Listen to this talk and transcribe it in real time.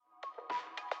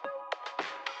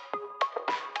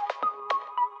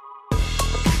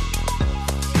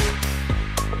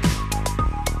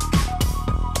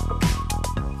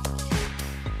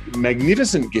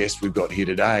magnificent guest we've got here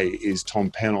today is Tom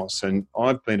Panos, and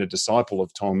I've been a disciple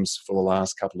of Tom's for the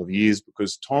last couple of years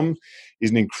because Tom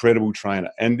is an incredible trainer.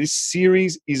 And this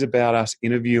series is about us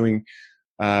interviewing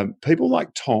people like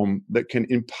Tom that can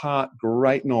impart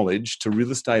great knowledge to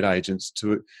real estate agents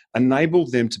to enable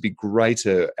them to be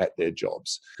greater at their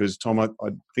jobs. Because Tom, I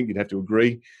think you'd have to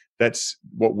agree, that's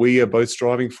what we are both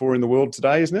striving for in the world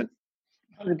today, isn't it?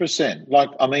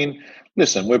 100%.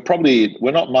 Listen,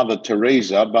 we're not Mother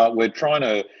Teresa, but we're trying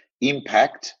to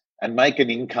impact and make an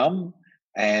income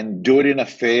and do it in a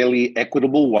fairly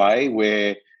equitable way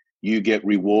where you get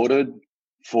rewarded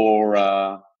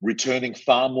for returning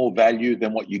far more value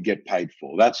than what you get paid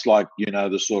for. That's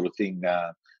the sort of thing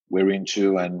we're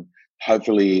into, and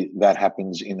hopefully that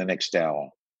happens in the next hour.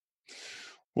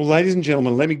 Well, ladies and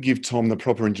gentlemen, let me give Tom the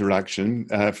proper introduction.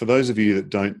 For those of you that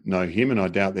don't know him, and I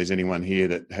doubt there's anyone here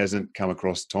that hasn't come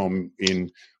across Tom in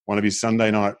one of his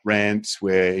Sunday night rants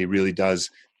where he really does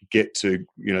get to,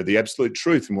 the absolute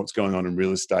truth in what's going on in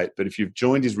real estate. But if you've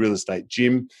joined his real estate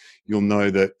gym, you'll know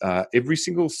that every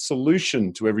single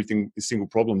solution to every single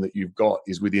problem that you've got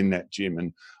is within that gym.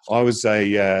 And I was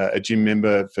a gym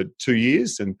member for 2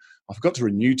 years, and I forgot to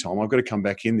renew, Tom. I've got to come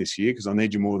back in this year because I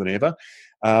need you more than ever.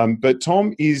 But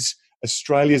Tom is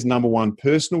Australia's #1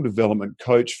 personal development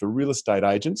coach for real estate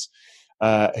agents.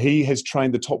 He has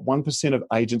trained the top 1% of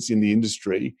agents in the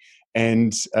industry,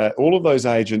 and all of those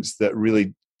agents that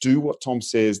really do what Tom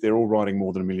says, they're all writing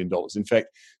more than $1 million. In fact,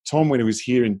 Tom, when he was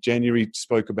here in January,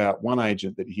 spoke about one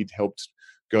agent that he'd helped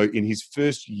go in his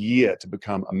first year to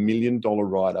become $1 million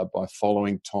writer by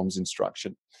following Tom's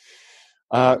instruction.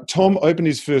 Tom opened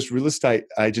his first real estate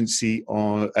agency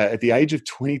at the age of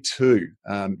 22.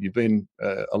 You've been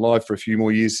alive for a few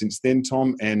more years since then,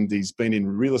 Tom, and he's been in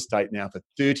real estate now for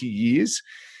 30 years.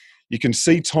 You can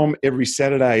see Tom every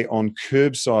Saturday on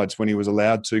curbsides when he was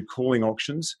allowed to, calling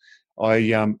auctions. I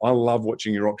love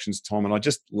watching your auctions, Tom, and I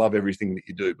just love everything that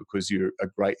you do because you're a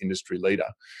great industry leader.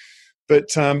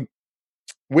 But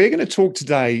we're going to talk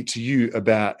today to you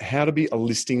about how to be a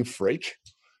listing freak.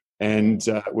 And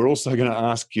we're also going to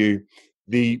ask you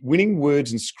the winning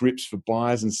words and scripts for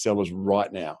buyers and sellers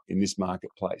right now in this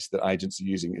marketplace that agents are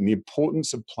using, and the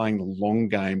importance of playing the long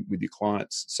game with your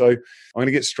clients. So I'm going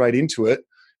to get straight into it.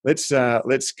 Let's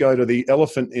go to the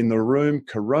elephant in the room,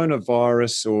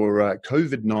 coronavirus or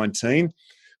COVID-19.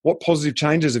 What positive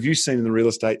changes have you seen in the real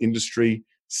estate industry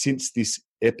since this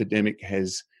epidemic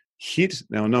has hit?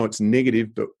 Now, I know it's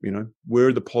negative, but, where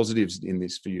are the positives in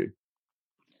this for you?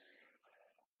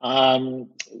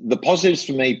 The positives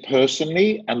for me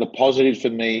personally and the positives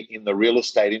for me in the real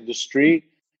estate industry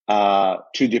are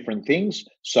two different things.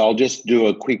 So I'll just do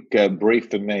a quick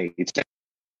brief for me.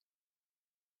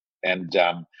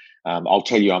 I'll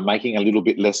tell you, I'm making a little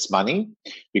bit less money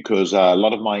because a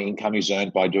lot of my income is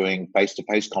earned by doing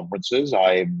face-to-face conferences.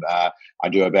 I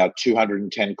do about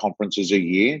 210 conferences a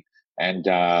year, and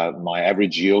my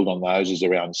average yield on those is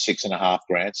around $6.5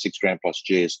 grand, $6 grand plus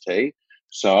GST.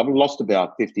 So I've lost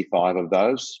about 55 of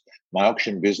those. My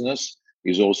auction business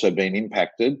is also being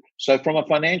impacted. So from a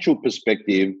financial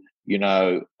perspective,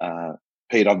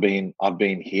 Pete, I've been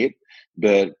hit,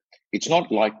 but it's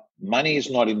not like money is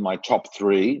not in my top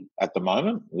 3 at the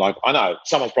moment. Like, I know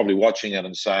someone's probably watching it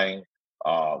and saying,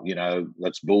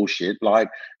 that's bullshit. Like,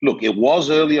 look, it was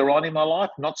earlier on in my life,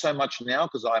 not so much now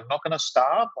because I'm not going to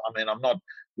starve. I'm not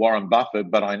Warren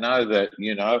Buffett, but I know that,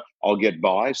 I'll get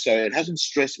by. So it hasn't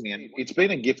stressed me. And it's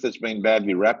been a gift that's been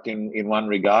badly wrapped in one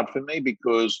regard for me,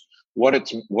 because what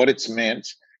it's meant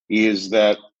is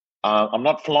that I'm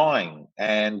not flying.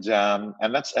 And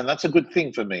that's a good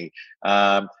thing for me,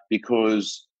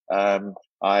 because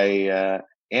I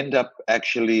end up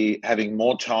actually having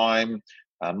more time,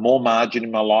 more margin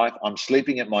in my life. I'm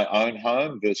sleeping at my own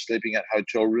home versus sleeping at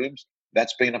hotel rooms.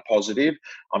 That's been a positive.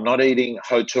 I'm not eating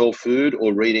hotel food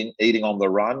or eating on the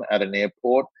run at an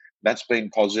airport. That's been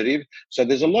positive. So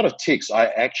there's a lot of ticks. I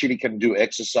actually can do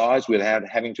exercise without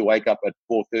having to wake up at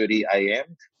 4:30 a.m.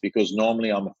 because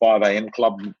normally I'm a 5 a.m.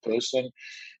 club person,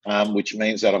 which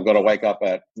means that I've got to wake up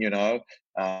at,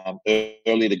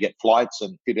 early to get flights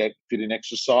and fit in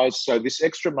exercise. So this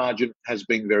extra margin has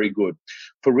been very good.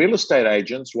 For real estate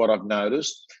agents, what I've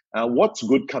noticed, what's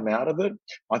good come out of it,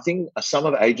 I think some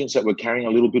of the agents that were carrying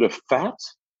a little bit of fat,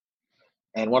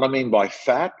 and what I mean by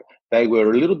fat, they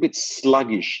were a little bit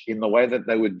sluggish in the way that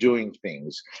they were doing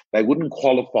things. They wouldn't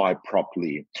qualify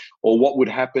properly. Or what would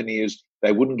happen is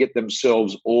they wouldn't get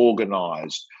themselves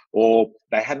organized, or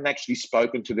they hadn't actually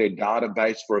spoken to their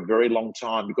database for a very long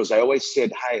time because they always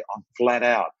said, hey, I'm flat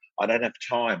out. I don't have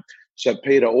time. So,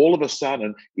 Peter, all of a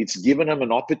sudden, it's given them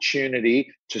an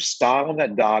opportunity to start on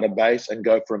that database and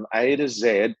go from A to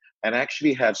Z and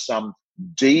actually have some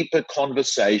deeper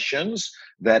conversations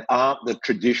that aren't the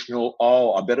traditional,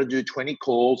 oh, I better do 20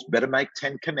 calls, better make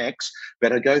 10 connects,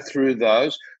 better go through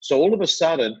those. So all of a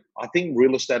sudden, I think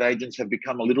real estate agents have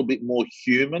become a little bit more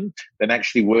human than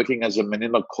actually working as a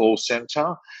Manila call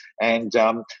center. And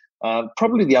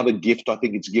probably the other gift I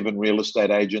think it's given real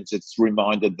estate agents, it's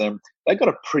reminded them they got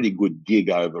a pretty good gig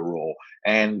overall.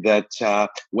 And that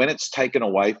when it's taken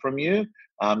away from you,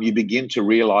 you begin to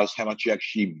realize how much you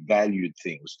actually valued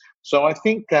things. So I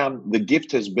think the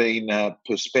gift has been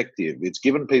perspective. It's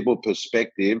given people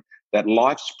perspective that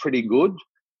life's pretty good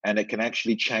and it can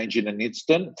actually change in an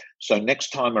instant. So next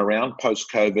time around,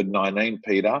 post-COVID-19,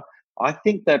 Peter, I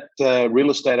think that real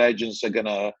estate agents are going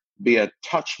to be a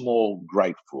touch more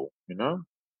grateful, you know?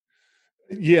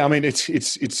 Yeah, I mean,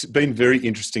 it's been very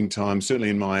interesting times, certainly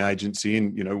in my agency,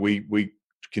 and we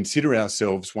consider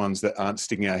ourselves ones that aren't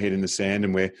sticking our head in the sand,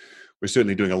 and we're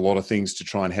certainly doing a lot of things to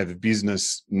try and have a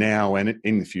business now and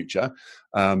in the future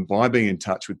by being in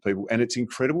touch with people. And it's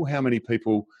incredible how many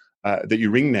people that you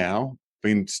ring now,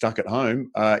 being stuck at home,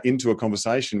 into a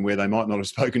conversation where they might not have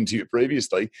spoken to you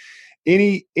previously.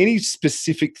 Any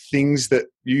specific things that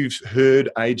you've heard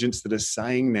agents that are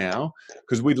saying now?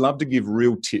 Because we'd love to give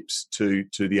real tips to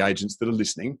the agents that are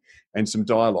listening and some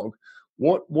dialogue.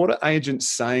 What are agents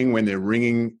saying when they're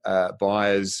ringing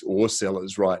buyers or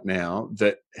sellers right now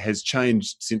that has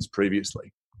changed since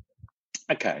previously?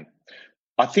 Okay.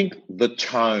 I think the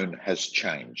tone has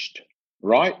changed,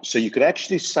 right? So you could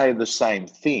actually say the same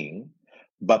thing,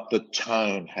 but the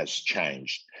tone has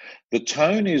changed. The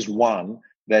tone is one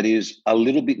that is a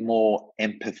little bit more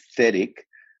empathetic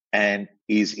and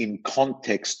is in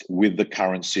context with the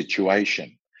current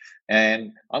situation.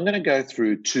 And I'm going to go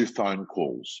through 2 phone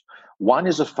calls. One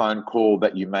is a phone call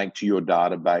that you make to your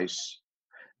database,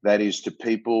 that is to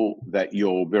people that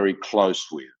you're very close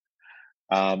with.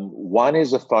 One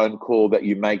is a phone call that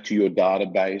you make to your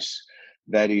database,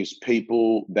 that is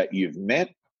people that you've met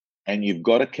and you've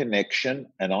got a connection,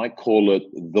 and I call it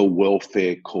the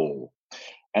welfare call.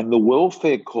 And the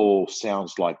welfare call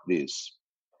sounds like this.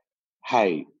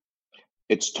 Hey,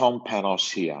 it's Tom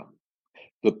Panos here.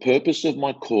 The purpose of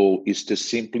my call is to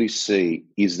simply see,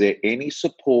 is there any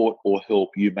support or help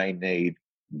you may need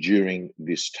during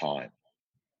this time?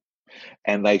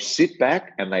 And they sit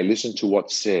back and they listen to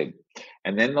what's said.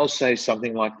 And then they'll say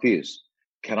something like this.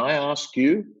 Can I ask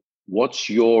you, what's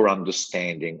your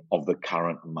understanding of the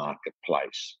current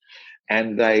marketplace?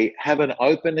 And they have an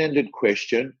open-ended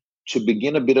question to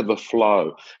begin a bit of a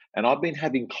flow. And I've been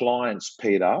having clients,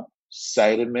 Peter,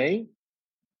 say to me,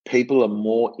 people are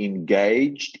more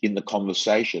engaged in the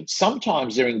conversation.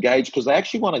 Sometimes they're engaged because they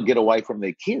actually want to get away from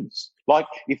their kids. Like,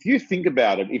 if you think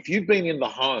about it, if you've been in the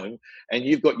home and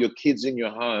you've got your kids in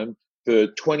your home for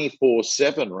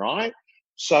 24/7, right?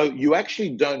 So you actually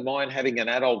don't mind having an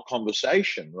adult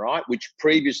conversation, right? Which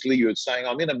previously you were saying,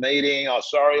 I'm in a meeting, oh,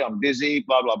 sorry, I'm busy,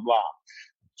 blah, blah, blah.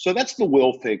 So that's the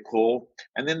welfare call.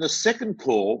 And then the second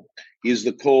call is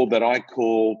the call that I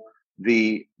call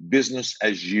the business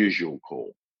as usual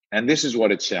call. And this is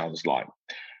what it sounds like.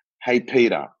 Hey,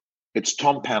 Peter, it's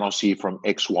Tom Panos here from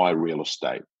XY Real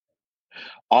Estate.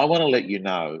 I want to let you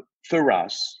know, for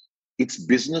us, it's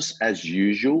business as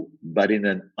usual, but in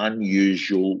an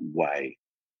unusual way.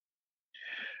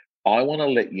 I want to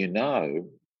let you know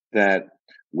that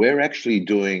we're actually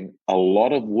doing a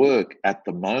lot of work at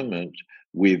the moment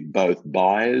with both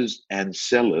buyers and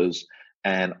sellers.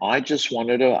 And I just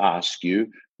wanted to ask you,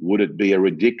 would it be a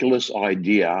ridiculous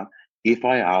idea if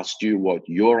I asked you what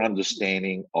your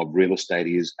understanding of real estate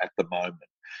is at the moment?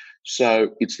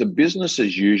 So it's the business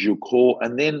as usual call.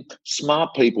 And then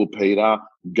smart people, Peter,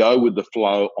 go with the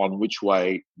flow on which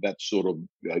way that sort of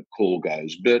call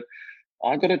goes. But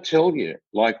I got to tell you,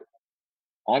 like,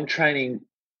 I'm training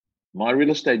my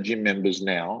real estate gym members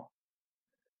now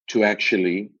to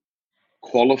actually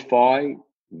qualify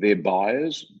their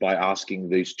buyers by asking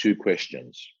these 2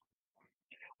 questions.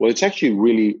 Well, it's actually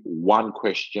really one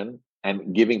question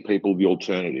and giving people the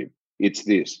alternative. It's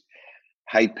this.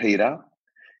 Hey, Peter,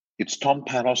 it's Tom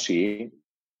Panos here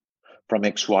from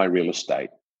XY Real Estate.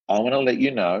 I want to let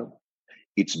you know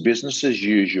it's business as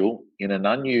usual in an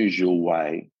unusual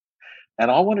way.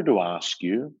 And I wanted to ask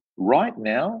you, right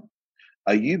now,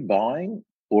 are you buying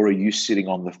or are you sitting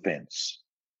on the fence?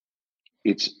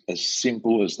 It's as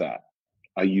simple as that.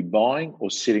 Are you buying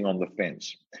or sitting on the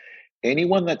fence?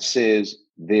 Anyone that says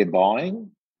they're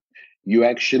buying, you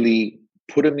actually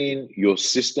put them in your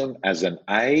system as an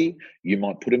A. You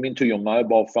might put them into your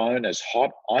mobile phone as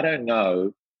hot. I don't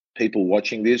know, people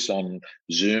watching this on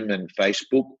Zoom and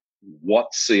Facebook,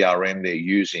 what CRM they're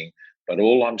using. But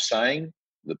all I'm saying,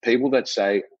 The people that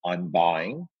say, I'm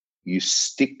buying, you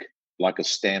stick like a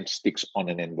stamp sticks on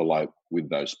an envelope with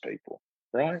those people,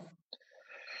 right?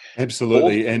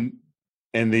 Absolutely.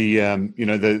 And the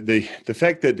the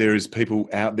fact that there is people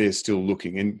out there still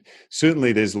looking, and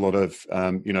certainly there's a lot of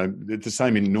the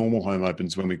same in normal home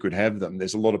opens when we could have them.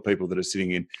 There's a lot of people that are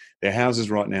sitting in their houses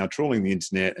right now, trawling the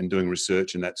internet and doing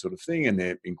research and that sort of thing, and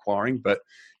they're inquiring. But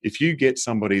if you get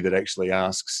somebody that actually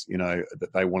asks, that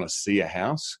they want to see a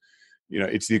house,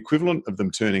 it's the equivalent of them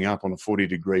turning up on a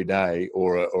 40-degree day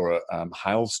or a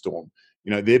hailstorm.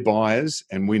 They're buyers,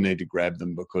 and we need to grab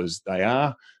them because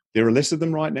there are less of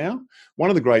them right now. One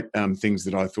of the great things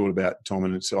that I thought about, Tom,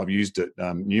 and I've used it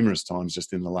numerous times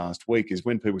just in the last week, is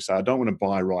when people say, I don't want to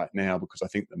buy right now because I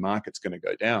think the market's going to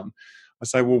go down. I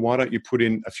say, well, why don't you put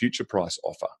in a future price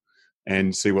offer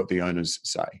and see what the owners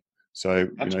say? So,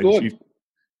 That's good.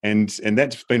 And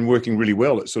that's been working really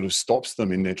well. It sort of stops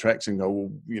them in their tracks and go,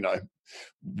 well,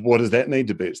 what does that need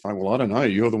to be? It's like, well, I don't know.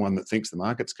 You're the one that thinks the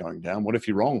market's going down. What if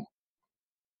you're wrong?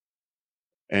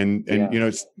 And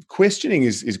it's, questioning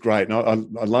is great,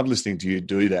 and I love listening to you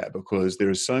do that, because there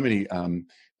are so many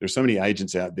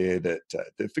agents out there that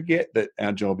forget that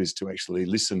our job is to actually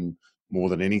listen more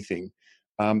than anything.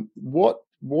 What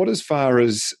as far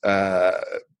as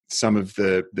some of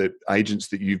the agents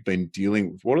that you've been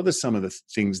dealing with, what are some of the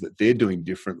things that they're doing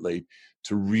differently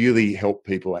to really help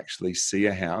people actually see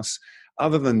a house,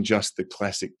 other than just the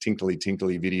classic tinkly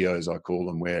videos, I call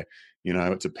them, where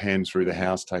it's a pan through the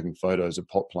house taking photos of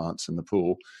pot plants in the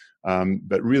pool,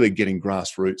 but really getting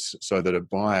grassroots so that a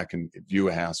buyer can view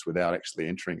a house without actually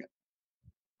entering it?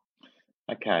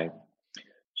 Okay.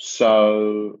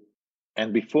 So,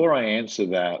 and before I answer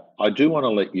that, I do want to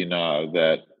let you know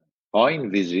that I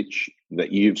envisage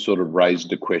that you've sort of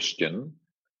raised a question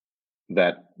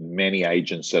that many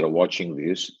agents that are watching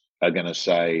this are going to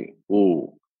say,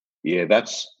 oh, yeah,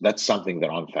 that's something that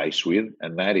I'm faced with,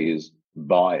 and that is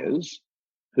buyers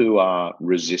who are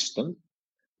resistant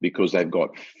because they've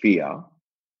got fear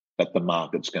that the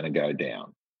market's going to go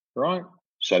down, right?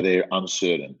 So they're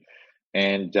uncertain.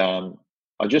 And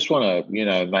I just want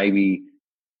to, maybe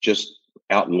just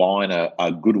outline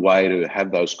a good way to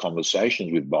have those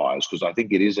conversations with buyers, because I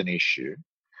think it is an issue.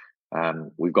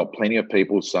 We've got plenty of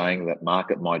people saying that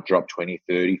market might drop 20,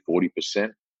 30,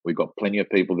 40%. We've got plenty of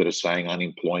people that are saying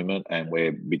unemployment and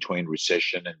we're between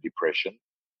recession and depression.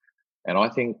 And I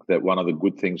think that one of the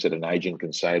good things that an agent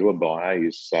can say to a buyer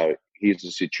is, so here's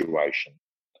the situation.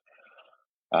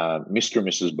 Mr. and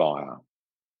Mrs. Buyer,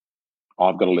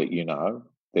 I've got to let you know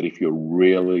that if you're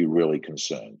really, really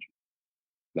concerned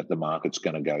that the market's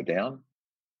going to go down,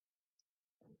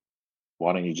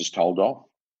 why don't you just hold off?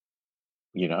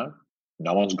 No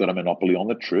one's got a monopoly on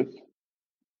the truth.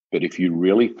 But if you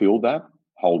really feel that,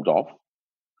 hold off.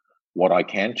 What I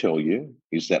can tell you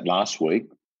is that last week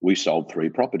we sold 3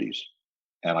 properties.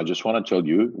 And I just want to tell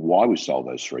you why we sold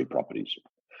those 3 properties.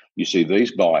 You see,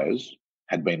 these buyers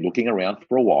had been looking around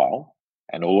for a while,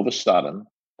 and all of a sudden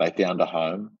they found a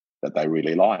home that they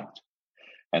really liked.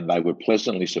 And they were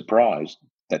pleasantly surprised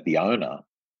that the owner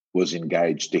was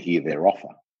engaged to hear their offer.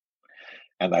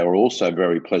 And they were also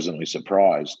very pleasantly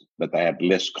surprised that they had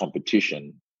less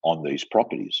competition on these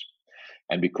properties.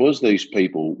 And because these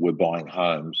people were buying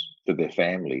homes for their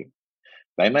family,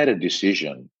 they made a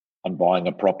decision on buying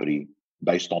a property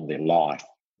based on their life,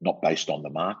 not based on the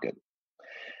market.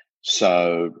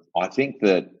 So I think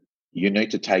that you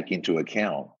need to take into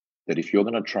account that if you're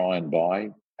going to try and buy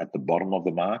at the bottom of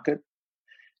the market,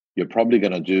 you're probably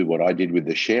going to do what I did with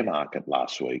the share market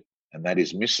last week, and that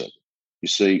is miss it. You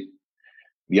see,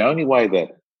 the only way that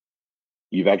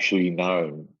you've actually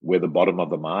known where the bottom of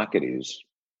the market is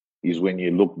when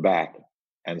you look back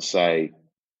and say,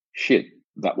 shit,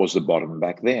 that was the bottom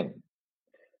back then.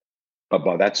 But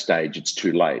by that stage, it's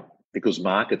too late, because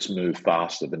markets move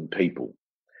faster than people.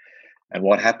 And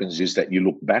what happens is that you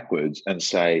look backwards and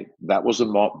say, that was the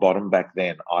bottom back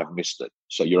then, I've missed it.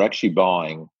 So you're actually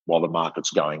buying while the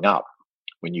market's going up,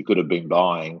 when you could have been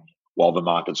buying while the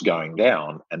market's going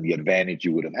down. And the advantage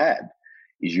you would have had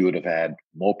is you would have had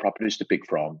more properties to pick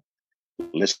from,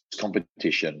 less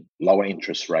competition, lower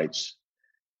interest rates.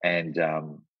 And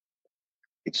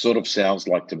it sort of sounds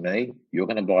like to me, you're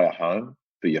going to buy a home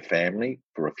for your family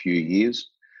for a few years.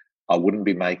 I wouldn't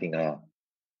be making a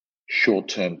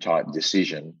short-term type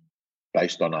decision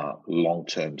based on a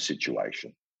long-term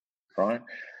situation, right?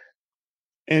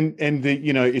 And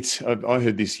it's, I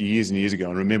heard this years and years ago,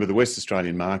 and remember the West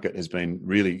Australian market has been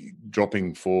really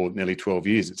dropping for nearly 12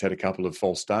 years. It's had a couple of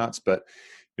false starts, but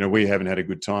we haven't had a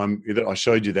good time. I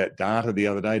showed you that data the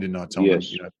other day, didn't I, Tom?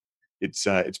 Yes. And,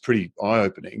 it's pretty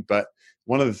eye-opening. But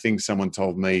one of the things someone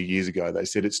told me years ago, they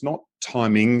said, it's not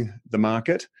timing the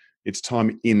market, it's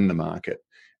time in the market.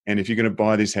 And if you're going to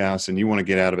buy this house and you want to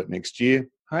get out of it next year,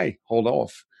 hey, hold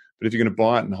off. But if you're going to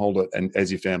buy it and hold it and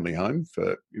as your family home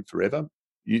for forever,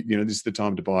 you know, this is the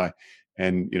time to buy.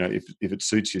 And, you know, if it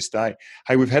suits you, stay.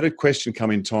 Hey, we've had a question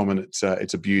come in, Tom, and it's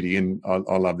a beauty. And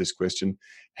I love this question.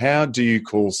 How do you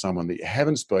call someone that you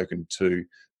haven't spoken to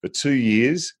for 2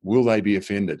 years? Will they be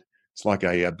offended? It's like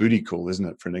a booty call, isn't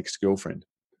it, for an ex-girlfriend?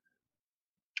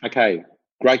 Okay,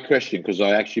 great question, because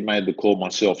I actually made the call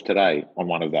myself today on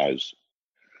one of those.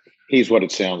 Here's what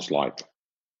it sounds like.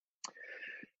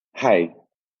 Hey,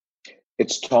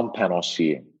 it's Tom Panos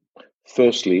here.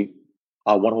 Firstly,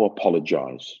 I want to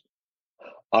apologize.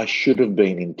 I should have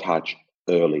been in touch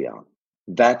earlier.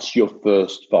 That's your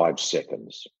first 5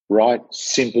 seconds, right?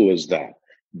 Simple as that.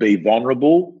 Be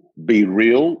vulnerable, be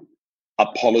real,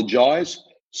 apologize.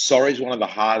 Sorry is one of the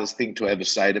hardest things to ever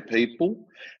say to people.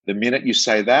 The minute you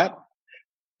say that,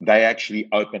 they actually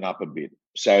open up a bit.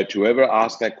 So to whoever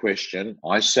asked that question,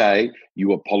 I say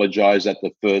you apologize at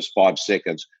the first 5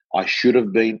 seconds. I should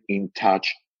have been in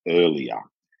touch earlier.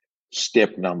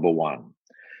 Step number 1.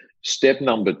 Step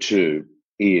number 2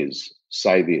 is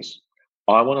say this.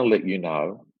 I want to let you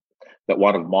know that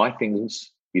one of my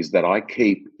things is that I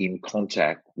keep in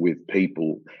contact with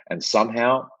people and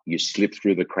somehow you slip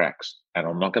through the cracks, and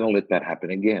I'm not going to let that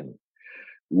happen again.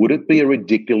 Would it be a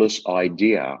ridiculous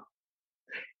idea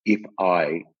if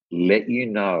I let you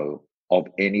know of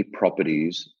any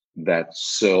properties that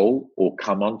sell or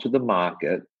come onto the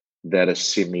market that are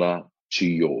similar to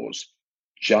yours,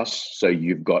 just so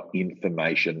you've got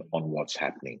information on what's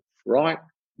happening, right?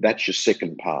 That's your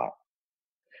second part.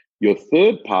 Your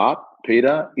third part,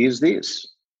 Peter, is this.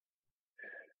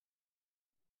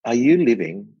 Are you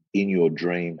living in your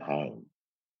dream home?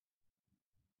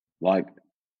 Like,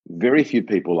 very few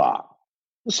people are.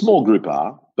 A small group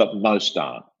are, but most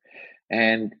aren't.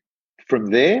 And from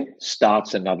there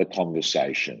starts another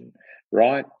conversation,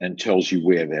 right? And tells you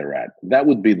where they're at. That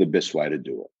would be the best way to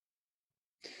do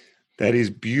it. That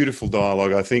is beautiful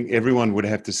dialogue. I think everyone would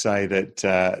have to say that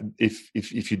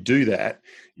if you do that,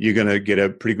 you're going to get a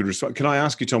pretty good response. Can I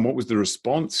ask you, Tom, what was the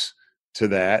response to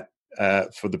that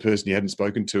for the person you hadn't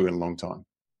spoken to in a long time?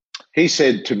 He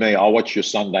said to me, I watch your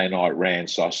Sunday night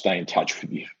rants, so I stay in touch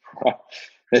with you.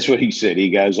 That's what he said. He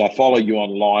goes, I follow you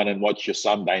online and watch your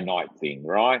Sunday night thing,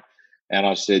 right? And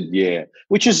I said, yeah,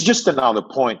 which is just another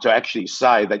point to actually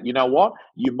say that, you know what,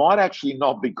 you might actually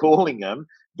not be calling them,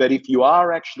 that if you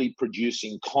are actually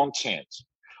producing content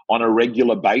on a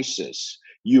regular basis,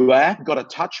 you have got a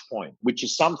touch point, which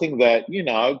is something that, you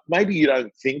know, maybe you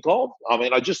don't think of. I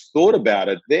mean, I just thought about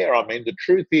it there. I mean, the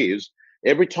truth is,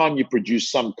 every time you produce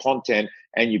some content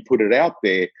and you put it out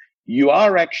there, you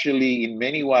are actually in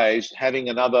many ways having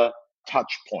another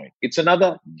touch point. It's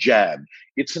another jab.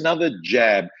 It's another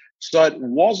jab. So it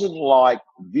wasn't like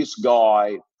this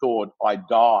guy thought I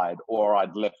died or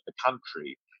I'd left the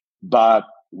country. But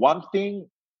one thing,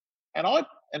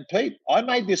 and Pete, I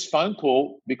made this phone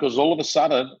call because all of a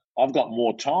sudden I've got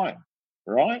more time,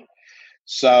 right?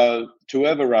 So to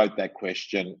whoever wrote that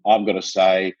question, I've got to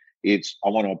say I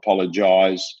want to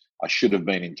apologize. I should have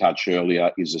been in touch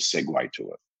earlier is a segue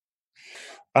to it.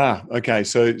 Okay.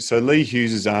 So Lee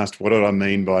Hughes has asked, what did I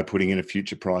mean by putting in a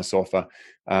future price offer?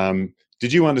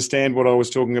 Did you understand what I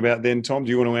was talking about then, Tom? Do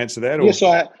you want to answer that? Or? Yes,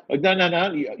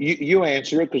 no. You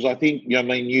answer it because I think, I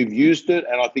mean, you've used it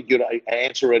and I think you'd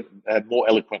answer it more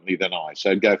eloquently than I.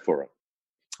 So go for it.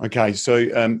 Okay, so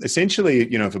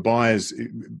essentially, you know, for buyers,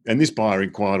 and this buyer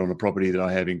inquired on a property that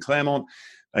I have in Claremont,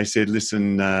 they said,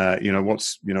 "Listen,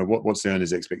 what's the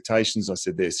owner's expectations?" I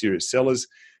said, "They're serious sellers."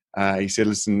 He said,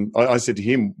 "Listen," I said to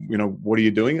him, "You know, what are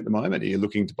you doing at the moment? Are you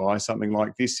looking to buy something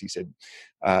like this?" He said,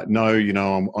 "No, you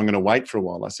know, I'm going to wait for a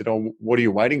while." I said, "Oh, what are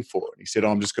you waiting for?" And he said,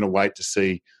 "I'm just going to wait to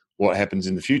see what happens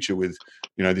in the future with,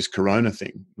 you know, this Corona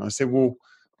thing." And I said, "Well,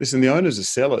 listen, the owners are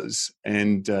sellers,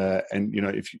 and you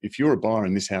know, if you're a buyer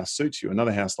and this house suits you,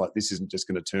 another house like this isn't just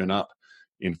going to turn up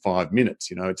in 5 minutes.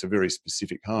 You know, it's a very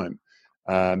specific home,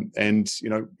 and you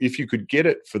know, if you could get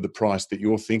it for the price that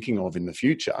you're thinking of in the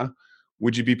future,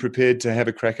 would you be prepared to have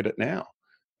a crack at it now?"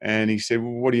 And he said,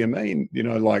 "Well, what do you mean? You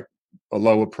know, like a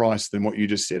lower price than what you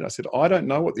just said?" I said, "I don't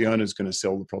know what the owner's going to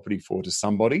sell the property for to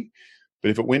somebody,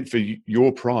 but if it went for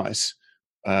your price."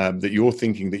 That you're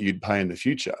thinking that you'd pay in the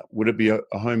future, would it be a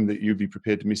home that you'd be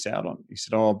prepared to miss out on? He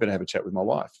said, "Oh, I better have a chat with my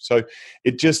wife." So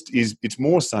it just is, it's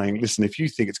more saying, listen, if you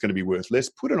think it's going to be worth less,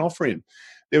 put an offer in.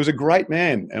 There was a great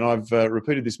man, and I've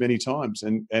repeated this many times,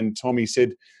 and Tommy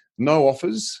said, no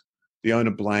offers, the owner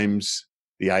blames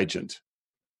the agent.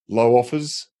 Low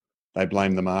offers, they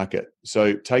blame the market.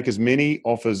 So take as many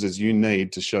offers as you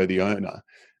need to show the owner.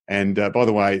 And by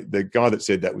the way, the guy that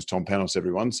said that was Tom Panos,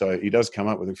 everyone. So he does come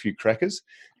up with a few crackers.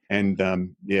 And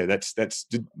that's.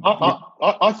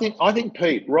 I think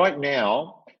Pete, right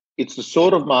now, it's the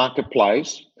sort of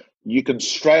marketplace you can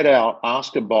straight out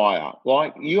ask a buyer.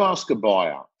 Like you ask a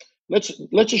buyer,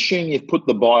 let's assume you've put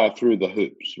the buyer through the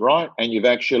hoops, right? And you've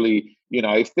actually,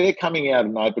 if they're coming out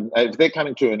if they're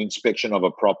coming to an inspection of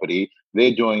a property,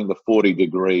 they're doing the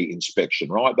 40-degree inspection,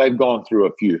 right? They've gone through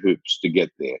a few hoops to get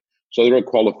there. So they're a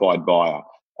qualified buyer.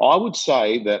 I would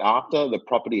say that after the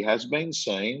property has been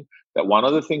seen, that one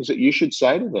of the things that you should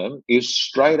say to them is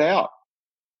straight out,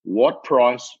 what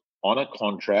price on a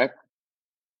contract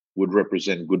would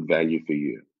represent good value for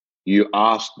you? You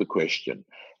ask the question,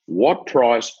 what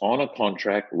price on a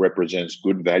contract represents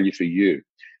good value for you?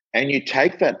 And you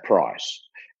take that price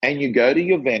and you go to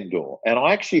your vendor. And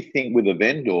I actually think with a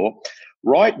vendor,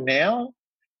 right now,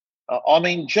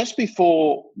 just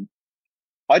before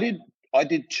I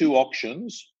did 2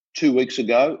 auctions 2 weeks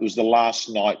ago. It was the last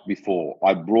night before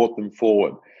I brought them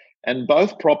forward, and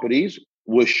both properties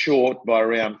were short by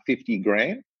around 50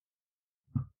 grand.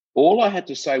 All I had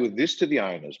to say with this to the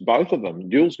owners, both of them,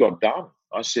 deals got done.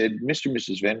 I said, Mr. and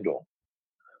Mrs. Vendor,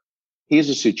 here's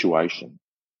a situation.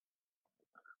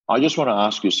 I just want to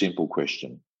ask you a simple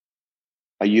question.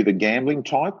 Are you the gambling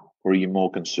type or are you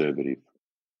more conservative?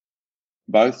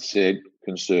 Both said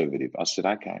conservative. I said,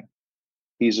 okay,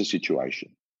 here's a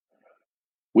situation.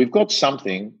 We've got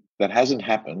something that hasn't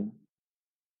happened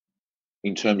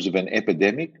in terms of an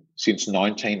epidemic since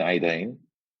 1918,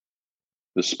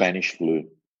 the Spanish flu.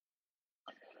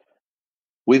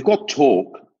 We've got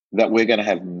talk that we're going to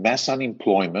have mass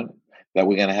unemployment, that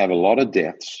we're going to have a lot of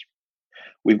deaths.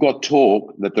 We've got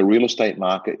talk that the real estate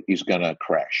market is going to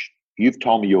crash. You've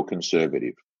told me you're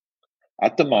conservative.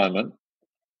 At the moment,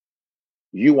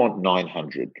 you want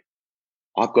 900.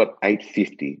 I've got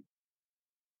 850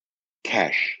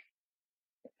 cash.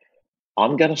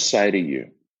 I'm going to say to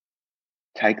you,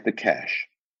 take the cash.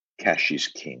 Cash is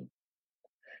king.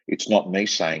 It's not me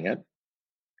saying it.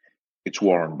 It's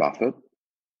Warren Buffett.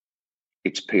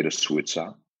 It's Peter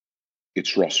Switzer.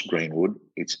 It's Ross Greenwood.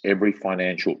 It's every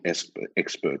financial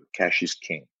expert. Cash is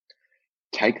king.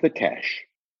 Take the cash.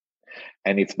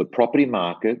 And if the property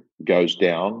market goes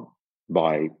down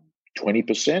by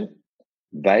 20%,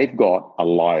 they've got a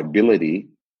liability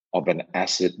of an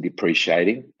asset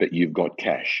depreciating, but you've got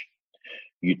cash.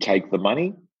 You take the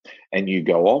money and you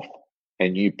go off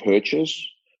and you purchase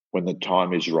when the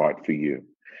time is right for you.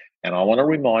 And I want to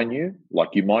remind you, like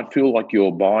you might feel like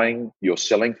you're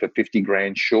selling for 50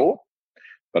 grand short,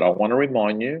 but I want to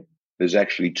remind you, there's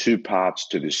actually 2 parts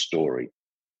to this story.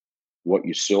 What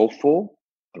you sell for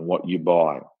and what you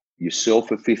buy. You sell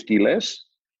for 50 less,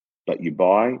 but you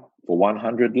buy for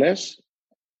 100 less,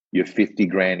 you're 50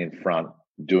 grand in front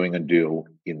doing a deal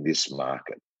in this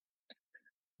market.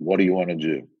 What do you want to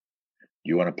do? Do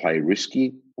you want to play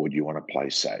risky or do you want to play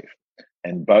safe?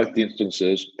 And both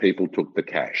instances, people took the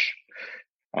cash.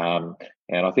 And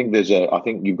I think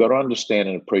you've got to understand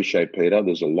and appreciate, Peter,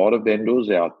 there's a lot of vendors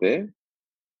out there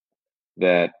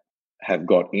that have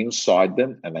got inside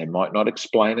them, and they might not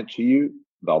explain it to you.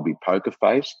 They'll be poker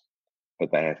faced,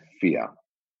 but they have fear.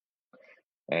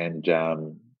 And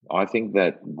I think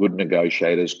that good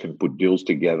negotiators can put deals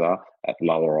together at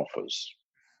lower offers.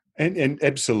 And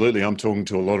absolutely, I'm talking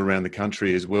to a lot around the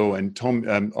country as well. And Tom,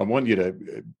 I want you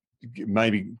to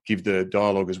maybe give the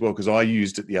dialogue as well, because I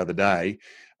used it the other day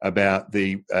about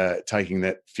the taking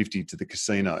that 50 to the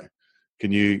casino.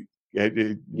 Can you?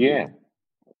 Yeah.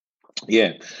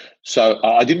 So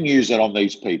I didn't use it on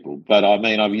these people, but I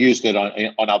mean, I've used it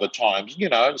on other times.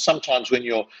 Sometimes when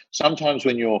you're,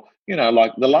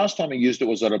 like the last time I used it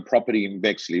was at a property in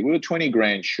Bexley. We were 20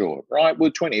 grand short, right? We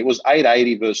were 20. It was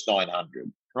 880 versus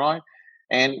 900, right?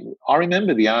 And I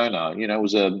remember the owner. It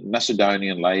was a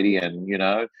Macedonian lady, and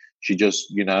she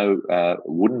just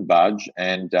wouldn't budge.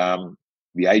 And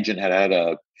the agent had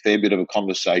a fair bit of a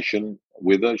conversation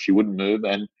with her. She wouldn't move,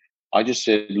 and I just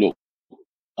said, look,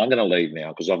 I'm going to leave now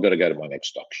because I've got to go to my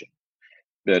next auction.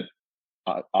 But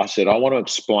I said, I want to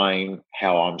explain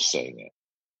how I'm seeing it.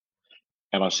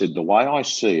 And I said, the way I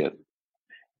see it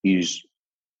is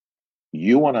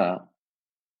you want to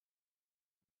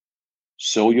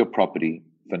sell your property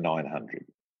for 900.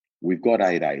 We've got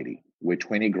 880. We're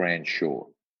 20 grand short.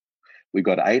 We've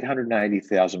got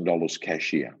 $880,000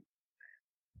 cash here.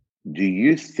 Do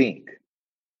you think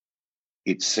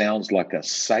it sounds like a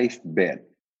safe bet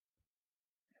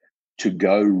to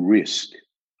go risk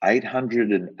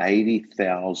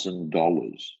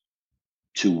 $880,000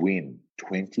 to win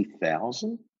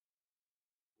 $20,000?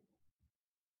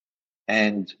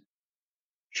 And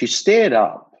she stared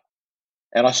up,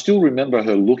 and I still remember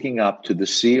her looking up to the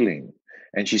ceiling.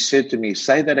 And she said to me,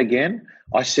 "Say that again."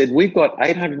 I said, "We've got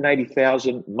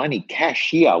 880,000 money cash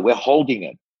here. We're holding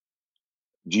it.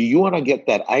 Do you want to get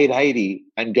that 880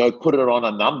 and go put it on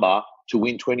a number to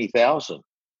win 20,000?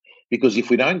 Because if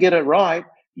we don't get it right,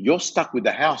 you're stuck with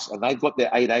the house and they've got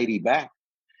their 880 back."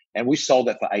 And we sold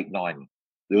that for 890.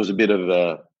 There was a bit of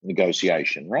a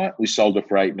negotiation, right? We sold it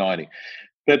for 890.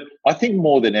 But I think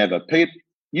more than ever, Pete,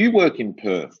 you work in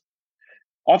Perth.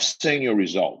 I've seen your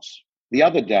results. The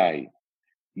other day,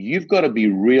 you've got to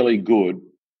be really good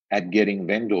at getting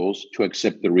vendors to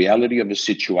accept the reality of a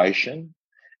situation,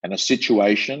 and a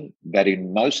situation that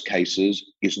in most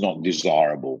cases is not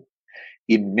desirable.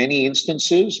 In many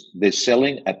instances, they're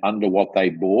selling at under what they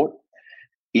bought.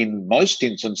 In most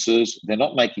instances, they're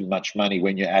not making much money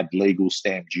when you add legal,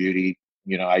 stamp duty,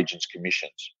 agents'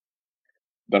 commissions.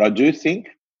 But I do think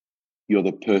you're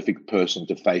the perfect person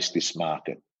to face this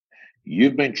market.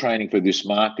 You've been training for this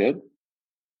market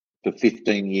for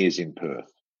 15 years in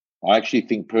Perth. I actually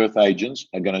think Perth agents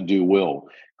are going to do well,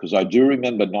 because I do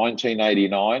remember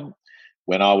 1989,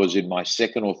 when I was in my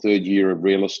second or third year of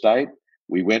real estate.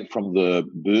 We went from the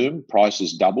boom,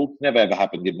 prices doubled. Never ever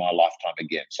happened in my lifetime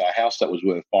again. So a house that was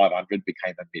worth 500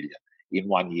 became $1 million in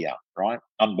 1 year, right?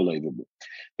 Unbelievable.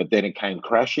 But then it came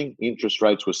crashing. Interest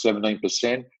rates were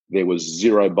 17%. There was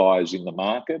zero buyers in the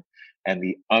market. And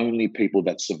the only people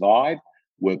that survived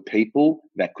were people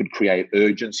that could create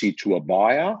urgency to a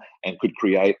buyer and could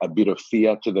create a bit of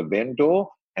fear to the vendor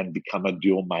and become a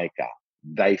deal maker.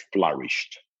 They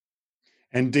flourished.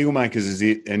 And deal makers is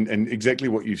it, and exactly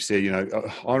what you've said.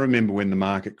 I remember when the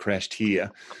market crashed here,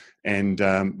 and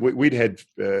we'd had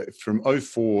from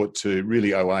 04 to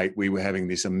really 08, we were having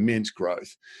this immense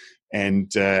growth,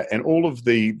 and all of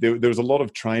there was a lot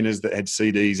of trainers that had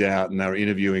CDs out, and they were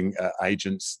interviewing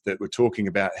agents that were talking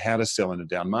about how to sell in a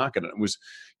down market, and it was,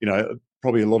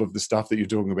 probably a lot of the stuff that you're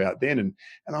talking about then, and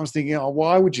I was thinking,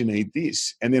 why would you need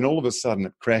this? And then all of a sudden,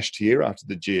 it crashed here after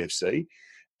the GFC.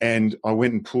 And I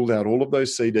went and pulled out all of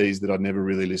those CDs that I'd never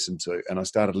really listened to. And I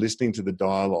started listening to the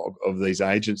dialogue of these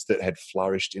agents that had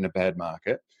flourished in a bad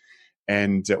market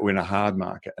and were in a hard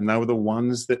market. And they were the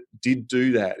ones that did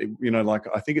do that.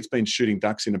 I think it's been shooting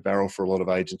ducks in a barrel for a lot of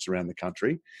agents around the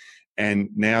country. And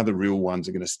now the real ones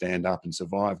are going to stand up and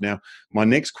survive. Now, my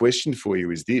next question for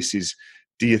you is this,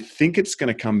 do you think it's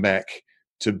going to come back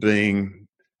to being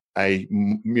a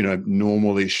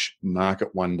normal-ish market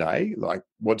one day? Like,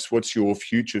 what's your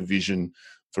future vision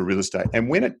for real estate? And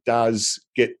when it does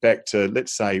get back to,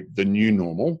 let's say, the new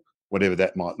normal, whatever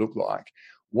that might look like,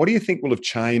 what do you think will have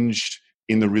changed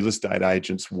in the real estate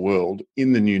agents' world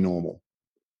in the new normal?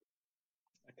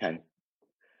 Okay.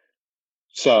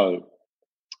 So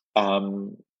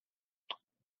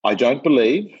I don't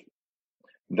believe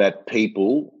that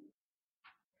people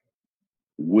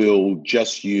will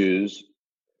just use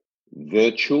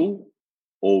virtual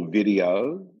or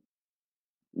video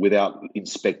without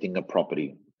inspecting a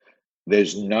property.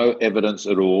 There's no evidence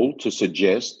at all to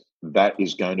suggest that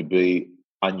is going to be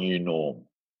a new norm.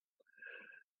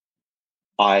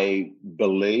 I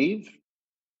believe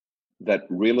that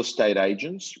real estate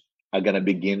agents are going to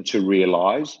begin to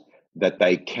realize that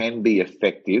they can be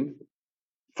effective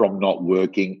from not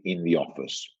working in the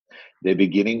office. They're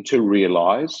beginning to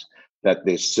realize that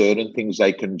there's certain things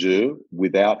they can do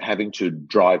without having to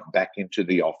drive back into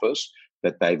the office,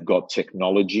 that they've got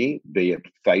technology, be it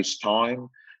FaceTime,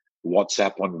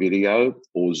 WhatsApp on video,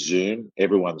 or Zoom.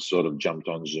 Everyone's sort of jumped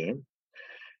on Zoom.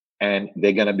 And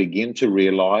they're going to begin to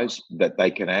realize that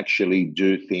they can actually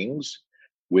do things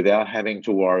without having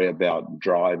to worry about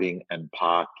driving and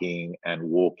parking and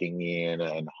walking in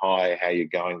and, "Hi, how you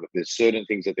going?" But there's certain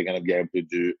things that they're going to be able to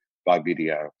do by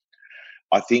video.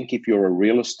 I think if you're a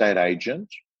real estate agent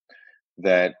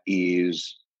that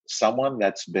is someone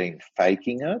that's been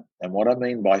faking it, and what I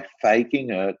mean by faking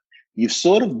it, you've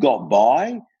sort of got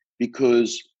by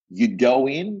because you go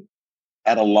in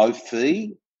at a low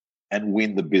fee and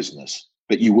win the business,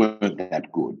 but you weren't that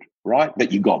good, right?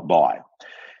 But you got by.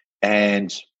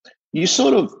 And you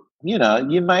sort of,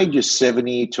 you made your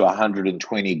 70 to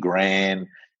 120 grand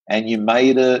and you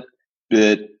made it,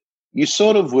 but you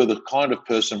sort of were the kind of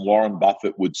person Warren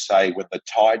Buffett would say, when the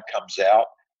tide comes out,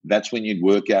 that's when you'd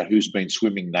work out who's been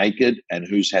swimming naked and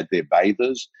who's had their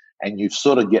bathers, and you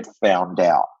sort of get found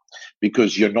out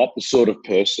because you're not the sort of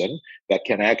person that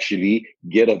can actually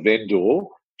get a vendor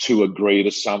to agree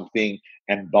to something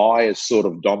and buyers sort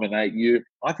of dominate you.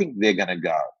 I think they're going to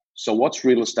go. So what's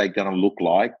real estate going to look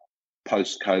like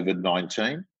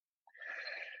post-COVID-19?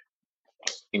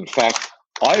 In fact,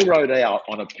 I wrote out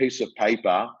on a piece of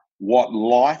paper what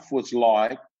life was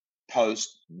like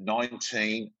post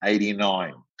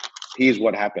 1989. Here's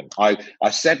what happened. I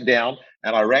sat down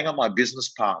and I rang up my business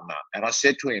partner and I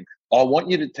said to him, I want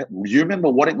you to you remember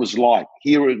what it was like?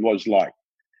 Here it was like.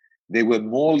 There were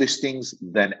more listings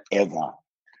than ever.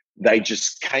 They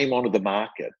just came onto the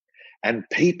market and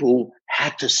people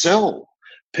had to sell.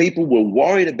 People were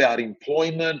worried about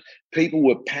employment. People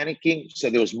were panicking.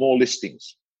 So there was more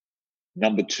listings.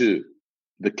 Number two,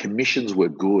 the commissions were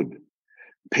good.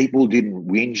 People didn't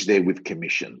whinge there with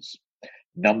commissions.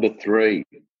 Number three,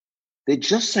 there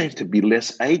just seems to be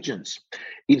less agents.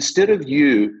 Instead of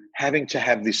you having to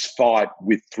have this fight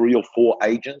with 3 or 4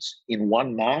 agents in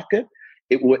one market,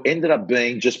 it ended up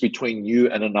being just between you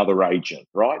and another agent,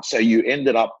 right? So you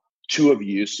ended up 2 of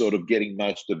you sort of getting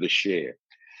most of the share.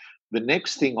 The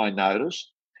next thing I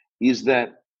noticed is that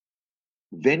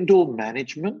vendor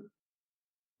management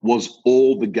was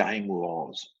all the game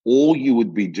was. All you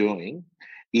would be doing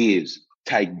is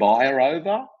take buyer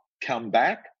over, come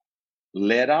back,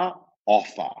 letter,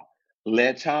 offer,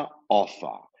 letter,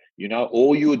 offer. You know,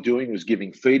 all you were doing was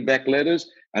giving feedback letters.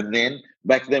 And then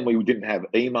back then we didn't have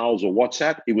emails or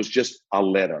WhatsApp. It was just a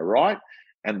letter, right?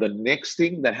 And the next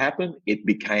thing that happened, it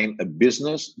became a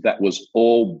business that was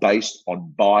all based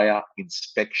on buyer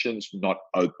inspections, not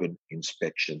open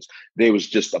inspections. There was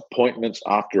just appointments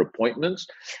after appointments.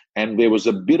 And there was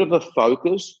a bit of a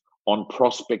focus on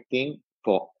prospecting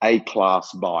for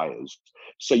A-class buyers.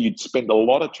 So you'd spend a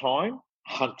lot of time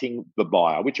hunting the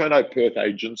buyer, which I know Perth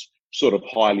agents sort of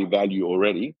highly value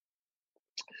already.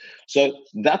 So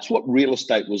that's what real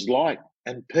estate was like.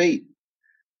 And Pete,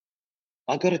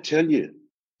 I got to tell you,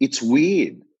 it's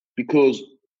weird because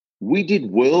we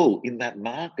did well in that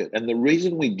market. And the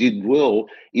reason we did well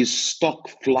is stock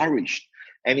flourished.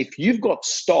 And if you've got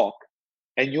stock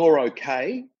and you're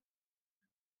okay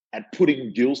at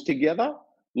putting deals together,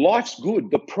 life's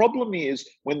good. The problem is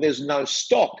when there's no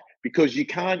stock because you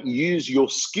can't use your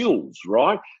skills,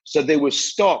 right? So there was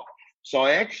stock. So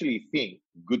I actually think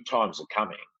good times are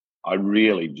coming. I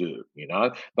really do, you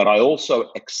know, but I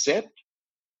also accept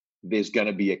there's going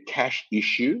to be a cash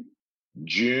issue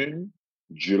June,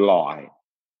 July,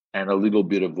 and a little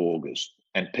bit of August.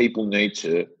 And people need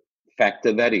to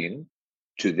factor that in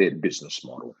to their business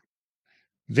model.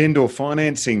 Vendor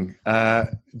financing.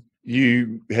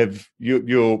 You've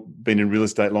been in real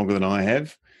estate longer than I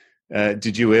have.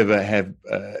 Did you ever have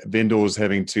vendors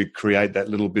having to create that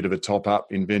little bit of a top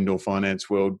up in vendor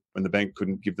finance world when the bank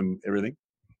couldn't give them everything?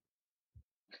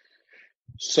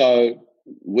 So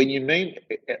when you mean,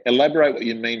 elaborate what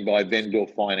you mean by vendor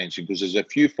financing, because there's a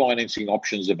few financing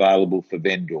options available for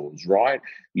vendors, right?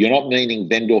 You're not meaning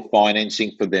vendor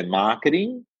financing for their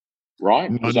marketing,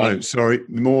 right? No, sorry.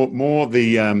 More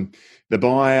the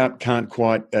buyer can't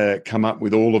quite come up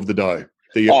with all of the dough.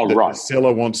 The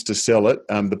seller wants to sell it.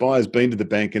 The buyer's been to the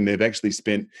bank and they've actually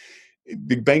spent.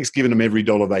 The bank's given them every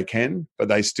dollar they can, but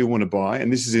they still want to buy.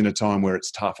 And this is in a time where it's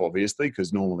tough, obviously,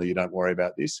 because normally you don't worry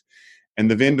about this. And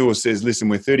the vendor says, listen,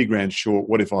 we're 30 grand short.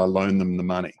 What if I loan them the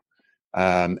money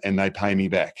and they pay me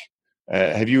back?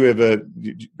 Are you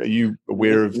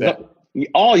aware of that? No.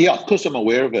 Oh, yeah, of course I'm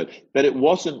aware of it. But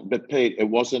Pete, it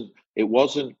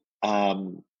wasn't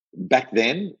back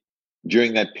then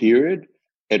during that period.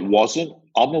 It wasn't.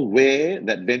 I'm aware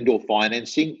that vendor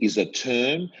financing is a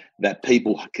term that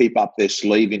people keep up their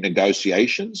sleeve in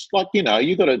negotiations. Like, you know,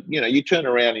 you turn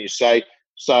around and you say,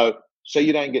 so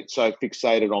you don't get so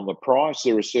fixated on the price.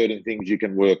 There are certain things you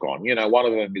can work on. You know, one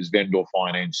of them is vendor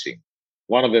financing.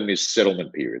 One of them is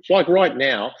settlement periods. Like right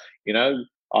now, you know,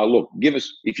 look,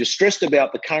 if you're stressed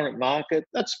about the current market,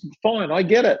 that's fine. I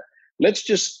get it. Let's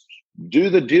just do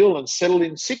the deal and settle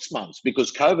in 6 months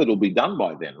because COVID will be done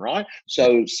by then, right?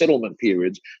 So settlement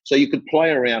periods. So you could play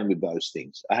around with those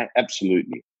things.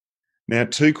 Absolutely. Now,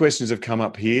 2 questions have come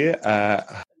up here.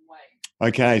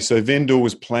 Okay, so vendor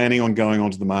was planning on going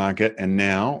onto the market and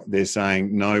now they're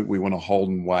saying, no, we want to hold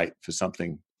and wait for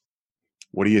something.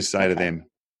 What do you say to them?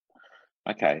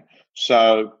 Okay,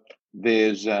 so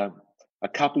there's a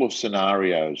couple of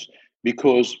scenarios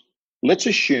because let's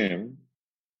assume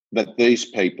that these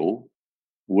people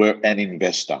were an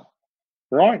investor,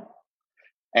 right?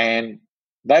 And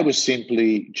they were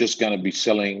simply just going to be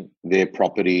selling their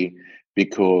property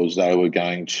because they were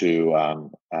going to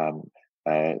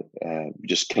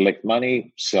just collect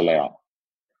money, sell out.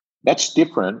 That's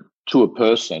different to a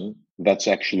person that's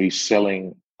actually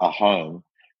selling a home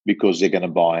because they're going to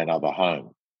buy another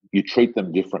home. You treat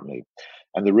them differently.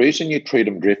 And the reason you treat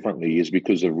them differently is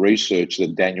because of research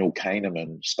that Daniel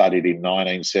Kahneman studied in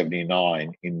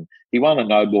 1979. He won a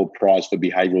Nobel Prize for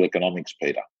behavioral economics,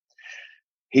 Peter.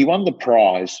 He won the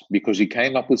prize because he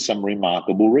came up with some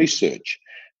remarkable research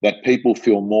that people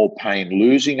feel more pain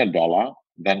losing a dollar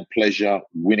than pleasure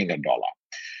winning a dollar.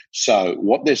 So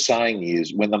what they're saying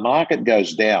is when the market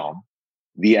goes down,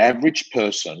 the average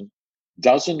person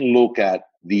doesn't look at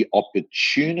the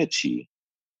opportunity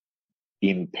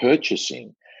in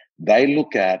purchasing. They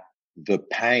look at the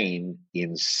pain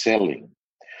in selling.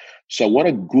 So what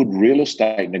a good real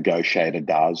estate negotiator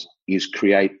does is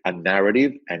create a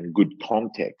narrative and good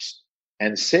context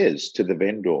and says to the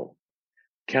vendor,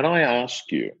 can I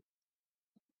ask you,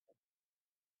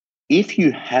 if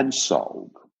you had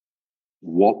sold,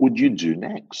 what would you do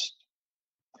next?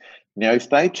 Now, if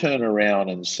they turn around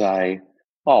and say,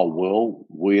 oh, well,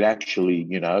 we'd actually,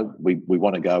 we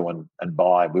want to go and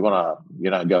buy, we want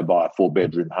to, go buy a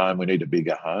 4-bedroom home, we need a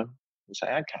bigger home. You say,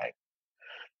 okay.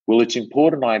 Well, it's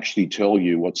important I actually tell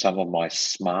you what some of my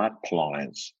smart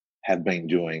clients have been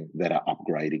doing that are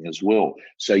upgrading as well.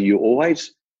 So you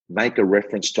always make a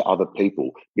reference to other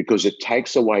people because it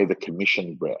takes away the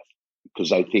commission breath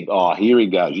because they think, oh, here he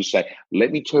goes. You say,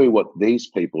 let me tell you what these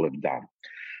people have done.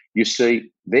 You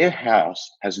see, their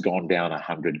house has gone down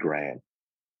 100 grand.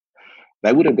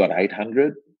 They would have got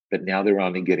 800, but now they're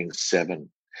only getting 7.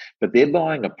 But they're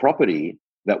buying a property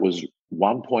that was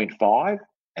 1.5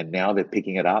 and now they're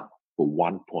picking it up for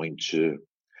 1.2.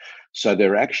 So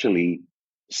they're actually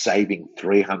saving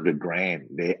 300 grand.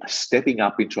 They're stepping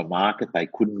up into a market they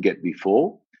couldn't get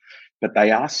before, but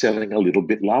they are selling a little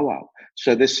bit lower.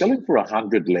 So they're selling for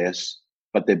 100 less,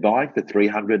 but they're buying for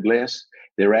 300 less.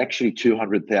 They're actually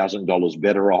 $200,000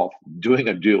 better off doing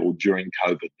a deal during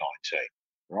COVID-19,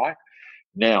 right?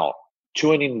 Now,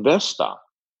 to an investor,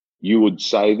 you would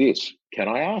say this, can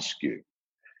I ask you,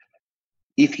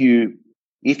 if you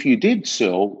did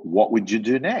sell, what would you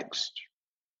do next?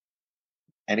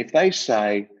 And if they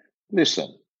say,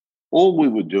 listen, all we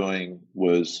were doing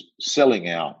was selling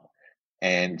out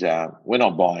and we're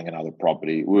not buying another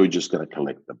property, we were just going to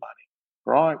collect the money,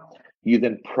 right? You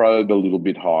then probe a little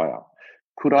bit higher.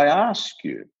 Could I ask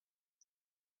you,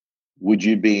 would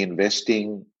you be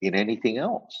investing in anything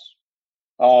else?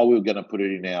 Oh, we were going to put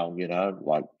it in our,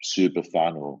 like super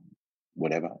fund or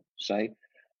whatever. Say,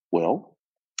 well,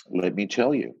 let me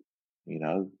tell you,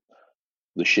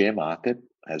 the share market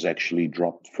has actually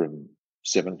dropped from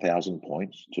 7,000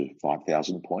 points to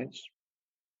 5,000 points,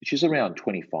 which is around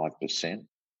 25%.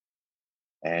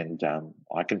 And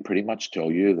I can pretty much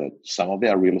tell you that some of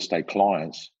our real estate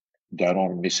clients don't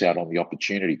want to miss out on the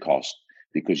opportunity cost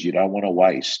because you don't want to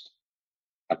waste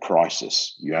a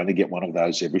crisis. You only get one of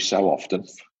those every so often.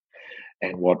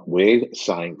 And what we're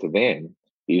saying to them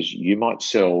is you might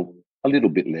sell a little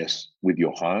bit less with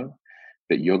your home,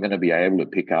 but you're going to be able to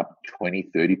pick up 20,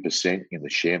 30% in the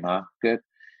share market.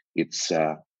 It's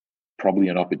probably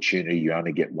an opportunity you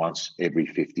only get once every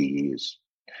 50 years.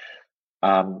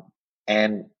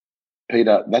 And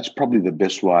Peter, that's probably the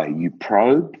best way. You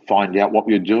probe, find out what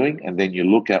you're doing, and then you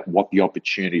look at what the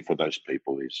opportunity for those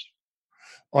people is.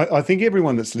 I think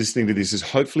everyone that's listening to this is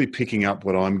hopefully picking up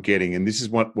what I'm getting. And this is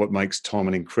what makes Tom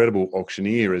an incredible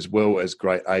auctioneer as well as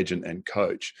great agent and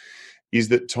coach, is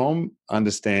that Tom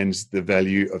understands the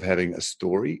value of having a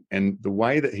story. And the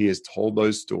way that he has told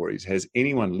those stories has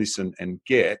anyone listen and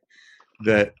get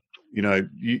that,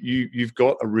 you've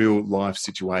got a real life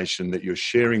situation that you're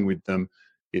sharing with them.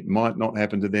 It might not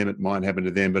happen to them, it might happen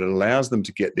to them, but it allows them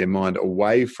to get their mind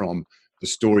away from the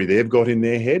story they've got in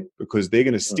their head because they're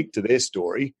going to stick to their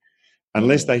story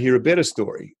unless they hear a better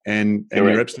story. And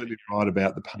you're absolutely right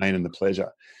about the pain and the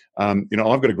pleasure. I've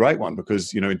got a great one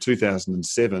because, in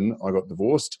 2007, I got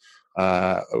divorced.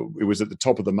 It was at the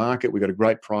top of the market. We got a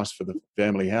great price for the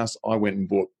family house. I went and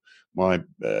bought my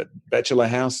bachelor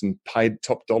house and paid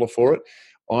top dollar for it.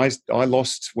 I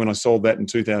lost, when I sold that in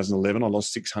 2011, I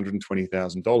lost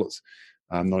 $620,000.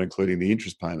 Not including the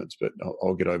interest payments, but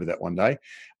I'll get over that one day.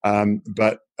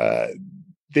 But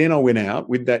then I went out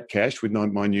with that cash with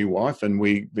my new wife, and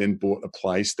we then bought a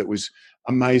place that was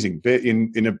amazing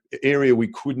in an area we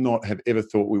could not have ever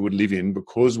thought we would live in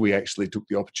because we actually took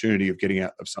the opportunity of getting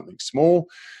out of something small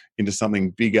into something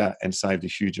bigger and saved a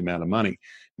huge amount of money.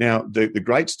 Now, the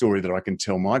great story that I can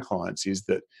tell my clients is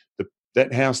that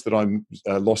that house that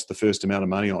I lost the first amount of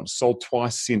money on sold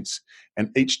twice since, and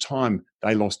each time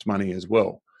they lost money as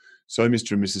well. So,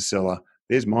 Mr. and Mrs. Seller,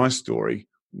 there's my story.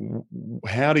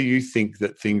 How do you think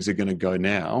that things are going to go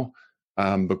now?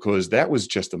 Because that was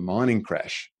just a mining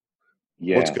crash.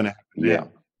 Yeah. What's going to happen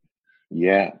now?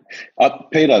 Yeah.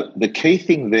 Peter, the key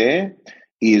thing there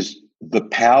is the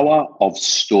power of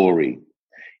story.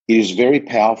 It is very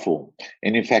powerful.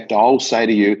 And in fact, I'll say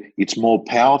to you, it's more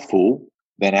powerful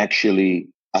than actually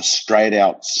a straight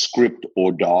out script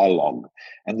or dialogue.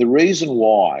 And the reason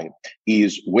why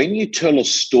is when you tell a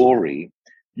story,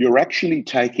 you're actually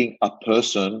taking a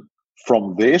person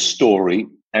from their story,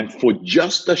 and for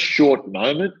just a short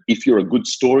moment, if you're a good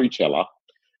storyteller,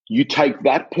 you take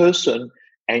that person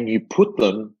and you put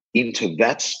them into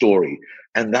that story,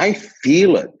 and they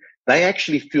feel it. They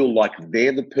actually feel like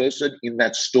they're the person in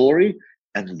that story,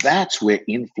 and that's where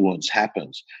influence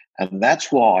happens. And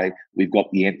that's why we've got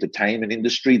the entertainment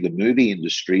industry, the movie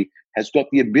industry has got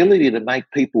the ability to make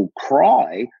people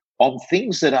cry on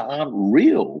things that aren't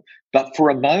real. But for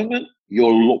a moment,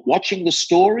 you're watching the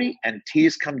story and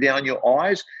tears come down your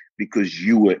eyes because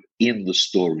you were in the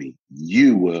story.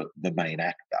 You were the main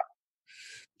actor.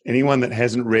 Anyone that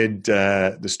hasn't read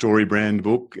the Story Brand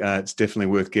book, it's definitely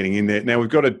worth getting in there. Now, we've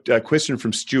got a question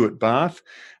from Stuart Bath.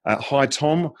 Hi,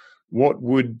 Tom. What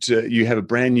would you have a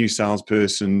brand new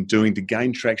salesperson doing to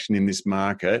gain traction in this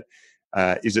market?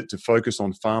 Is it to focus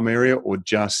on farm area or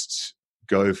just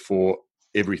go for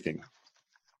everything?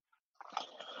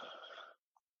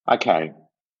 Okay.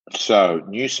 So,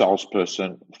 new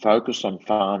salesperson, focus on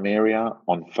farm area,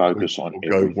 focus on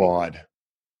everything. Go wide.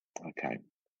 Okay.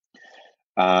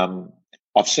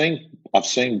 I've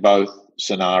seen both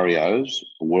scenarios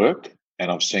work,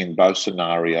 and I've seen both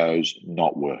scenarios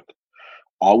not work.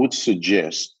 I would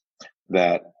suggest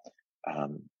that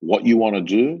what you want to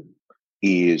do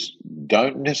is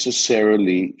don't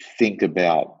necessarily think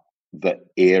about the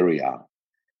area.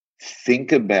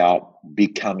 Think about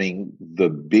becoming the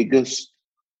biggest.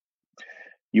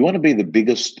 You want to be the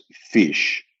biggest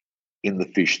fish in the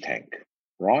fish tank,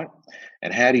 right?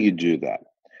 And how do you do that?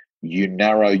 You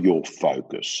narrow your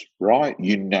focus, right?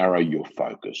 You narrow your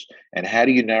focus. And how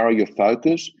do you narrow your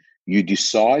focus? You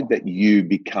decide that you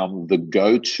become the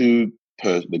go-to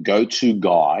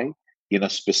guy in a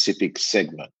specific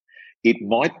segment. It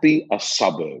might be a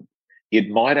suburb. It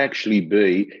might actually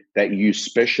be that you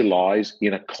specialize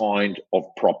in a kind of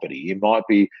property. It might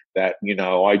be that,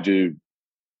 I do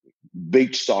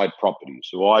beachside properties,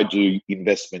 so I do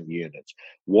investment units.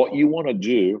 What you want to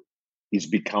do is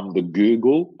become the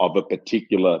Google of a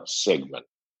particular segment.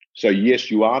 So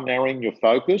yes, you are narrowing your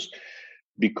focus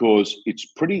because it's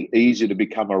pretty easy to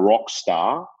become a rock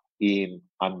star in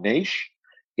a niche.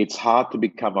 It's hard to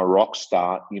become a rock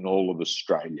star in all of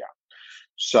Australia.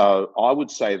 So I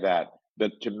would say that.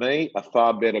 But to me, a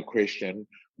far better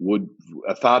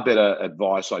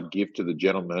advice I'd give to the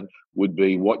gentleman would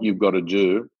be what you've got to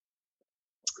do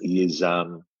is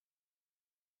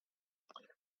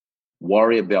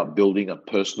worry about building a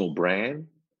personal brand.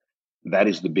 That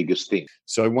is the biggest thing.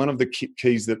 So one of the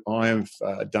keys that I have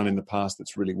done in the past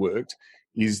that's really worked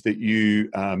is that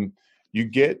you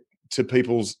get to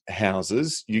people's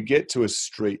houses, you get to a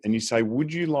street and you say,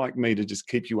 would you like me to just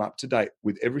keep you up to date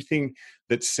with everything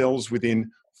that sells within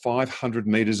 500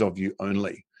 meters of you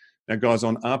only? Now, guys,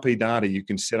 on RP Data, you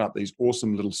can set up these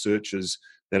awesome little searches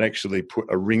that actually put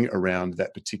a ring around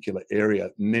that particular area.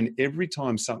 And then every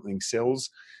time something sells,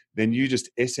 then you just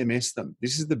SMS them.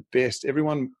 This is the best.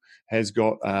 Everyone has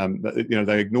got,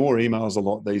 they ignore emails a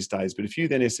lot these days. But if you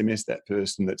then SMS that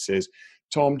person that says,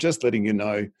 Tom, just letting you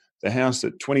know, the house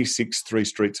at 26 3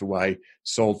 streets away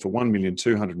sold for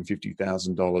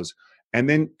 $1,250,000, and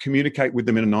then communicate with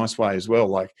them in a nice way as well.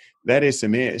 Like that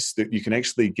SMS that you can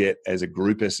actually get as a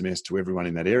group SMS to everyone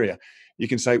in that area. You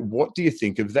can say, what do you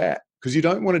think of that? Because you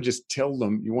don't want to just tell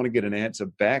them, you want to get an answer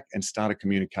back and start a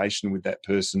communication with that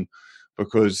person.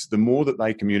 Because the more that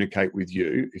they communicate with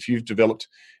you, if you develop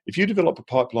a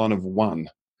pipeline of one,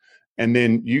 and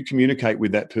then you communicate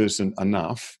with that person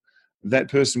enough,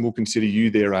 that person will consider you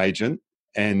their agent,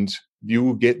 and you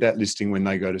will get that listing when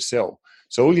they go to sell.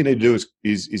 So all you need to do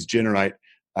is generate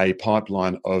a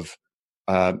pipeline of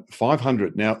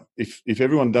 500. Now, if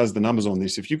everyone does the numbers on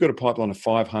this, if you've got a pipeline of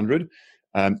 500,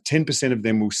 10% of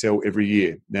them will sell every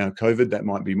year. Now, COVID, that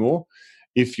might be more.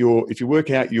 If you work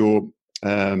out your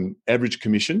average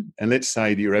commission, and let's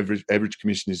say that your average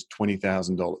commission is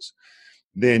 $20,000,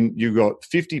 then you've got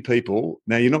 50 people.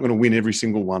 Now, you're not going to win every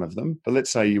single one of them, but let's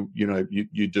say you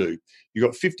do. You've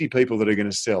got 50 people that are going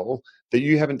to sell that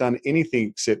you haven't done anything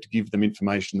except give them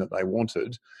information that they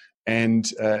wanted,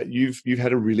 and you've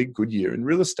had a really good year in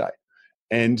real estate.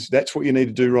 And that's what you need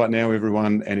to do right now,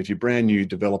 everyone. And if you're brand new,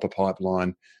 develop a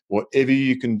pipeline, whatever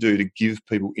you can do to give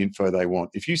people info they want.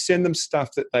 If you send them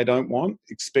stuff that they don't want,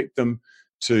 expect them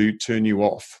to turn you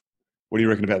off. What do you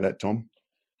reckon about that, Tom?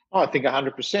 I think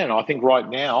 100%. I think right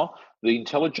now the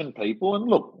intelligent people, and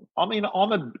look, I mean,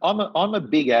 I'm a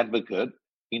big advocate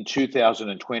in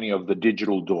 2020 of the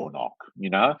digital door knock,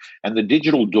 and the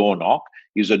digital door knock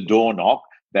is a door knock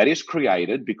that is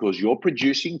created because you're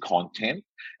producing content,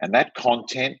 and that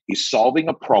content is solving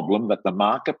a problem that the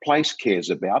marketplace cares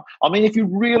about. I mean, if you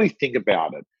really think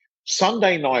about it,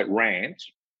 Sunday Night Rant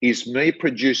is me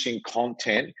producing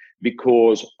content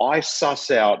because I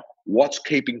suss out what's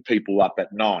keeping people up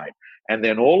at night. And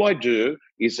then all I do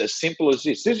is as simple as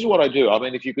this. This is what I do. I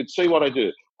mean, if you could see what I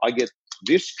do, I get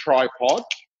this tripod.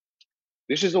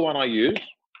 This is the one I use.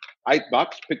 $8,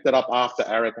 picked it up after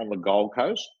Eric on the Gold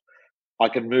Coast. I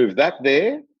can move that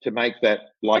there to make that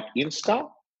like Insta,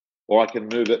 or I can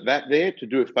move it that there to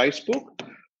do a Facebook.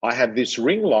 I have this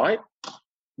ring light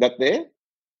that there.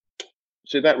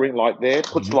 See that ring light there?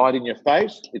 Puts light in your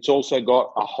face. It's also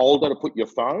got a holder to put your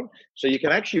phone. So you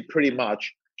can actually pretty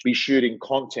much be shooting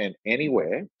content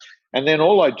anywhere. And then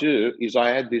all I do is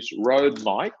I add this Rode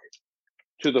mic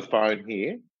to the phone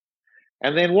here.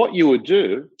 And then what you would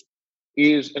do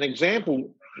is an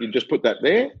example, you just put that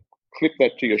there, clip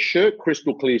that to your shirt,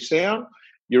 crystal clear sound.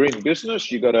 You're in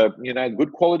business, you got a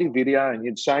good quality video, and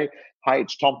you'd say, hey,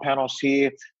 it's Tom Panos here.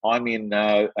 I'm in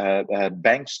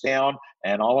Bankstown,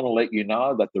 and I want to let you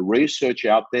know that the research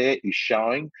out there is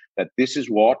showing that this is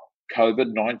what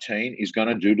COVID-19 is going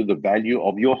to do to the value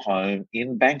of your home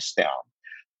in Bankstown.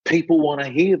 People want to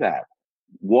hear that.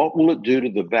 What will it do to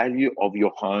the value of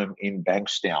your home in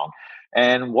Bankstown?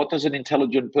 And what does an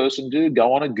intelligent person do?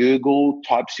 Go on a Google,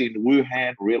 types in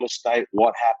Wuhan real estate,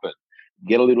 what happened?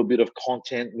 Get a little bit of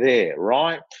content there,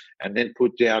 right? And then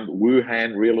put down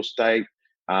Wuhan real estate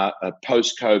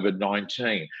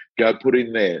post-COVID-19. Go put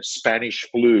in there Spanish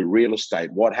flu real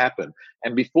estate, what happened?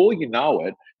 And before you know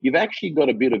it, you've actually got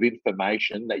a bit of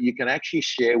information that you can actually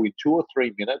share with 2 or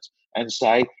 3 minutes and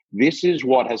say, this is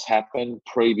what has happened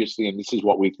previously and this is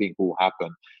what we think will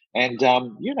happen. And,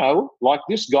 like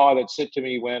this guy that said to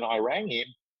me when I rang him,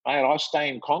 mate, I stay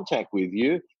in contact with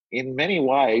you. In many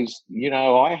ways, I've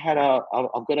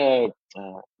got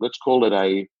let's call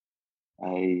it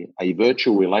a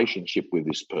virtual relationship with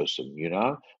this person,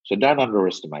 So don't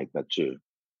underestimate that too.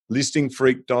 Listing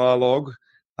freak dialogue.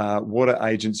 What are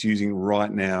agents using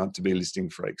right now to be listing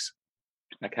freaks?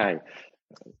 Okay.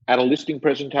 At a listing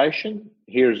presentation,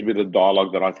 here's a bit of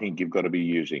dialogue that I think you've got to be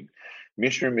using.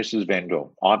 Mr. and Mrs. Vendor,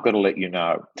 I've got to let you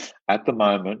know, at the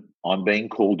moment, I'm being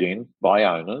called in by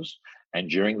owners, and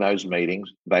during those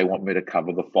meetings, they want me to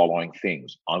cover the following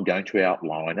things. I'm going to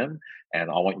outline them,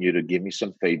 and I want you to give me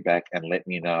some feedback and let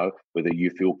me know whether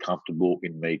you feel comfortable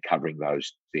in me covering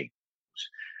those things.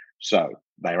 So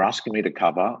they're asking me to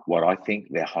cover what I think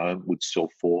their home would sell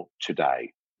for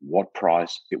today, what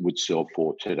price it would sell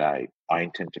for today. I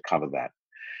intend to cover that.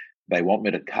 They want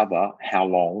me to cover how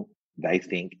long they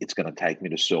think it's going to take me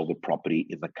to sell the property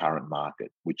in the current market,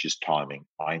 which is timing.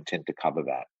 I intend to cover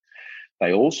that.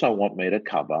 They also want me to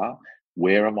cover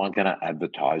where am I going to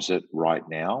advertise it right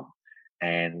now,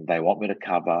 and they want me to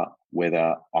cover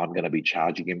whether I'm going to be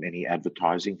charging them any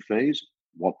advertising fees,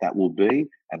 what that will be,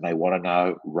 and they want to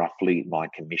know roughly my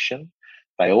commission.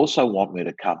 They also want me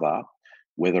to cover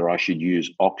whether I should use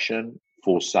auction,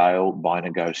 for sale, by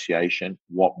negotiation,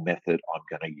 what method I'm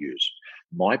going to use.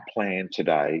 My plan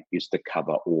today is to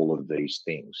cover all of these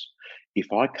things.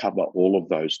 If I cover all of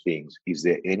those things, is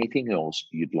there anything else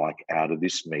you'd like out of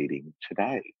this meeting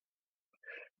today?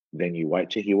 Then you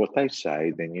wait to hear what they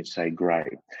say, then you say,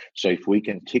 great. So if we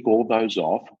can tick all those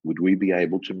off, would we be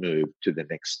able to move to the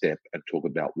next step and talk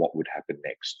about what would happen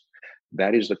next?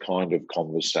 That is the kind of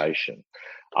conversation.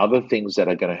 Other things that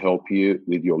are going to help you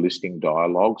with your listing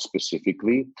dialogue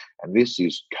specifically, and this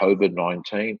is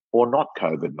COVID-19 or not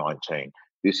COVID-19,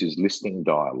 this is listing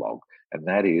dialogue, and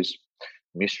that is,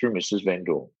 Mr. and Mrs.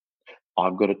 Vendor,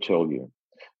 I've got to tell you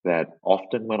that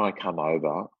often when I come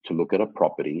over to look at a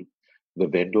property, the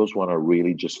vendors want to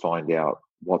really just find out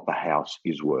what the house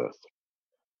is worth.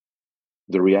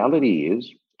 The reality is,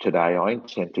 today I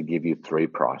intend to give you 3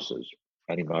 prices: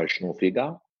 an emotional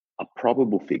figure, a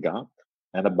probable figure,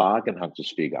 and a bargain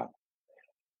hunter's figure.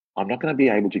 I'm not going to be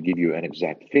able to give you an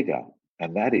exact figure,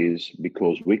 and that is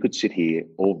because we could sit here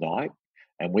all night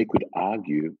and we could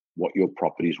argue what your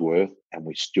property's worth and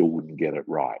we still wouldn't get it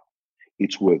right.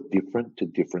 It's worth different to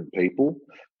different people,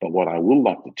 but what I will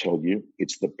like to tell you,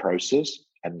 it's the process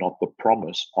and not the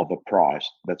promise of a price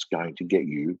that's going to get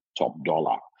you top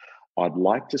dollar. I'd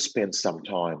like to spend some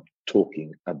time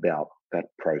talking about that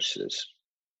process.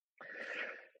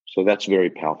 So that's very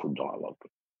powerful dialogue.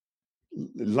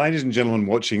 Ladies and gentlemen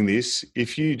watching this,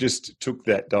 if you just took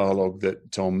that dialogue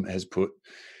that Tom has put,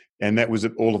 and that was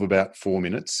all of about 4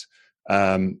 minutes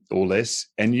or less,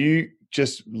 and you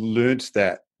just learnt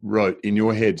that rote in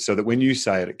your head so that when you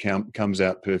say it, it comes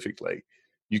out perfectly.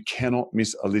 You cannot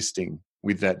miss a listing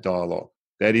with that dialogue.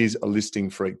 That is a listing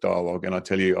freak dialogue. And I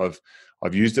tell you,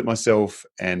 I've used it myself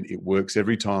and it works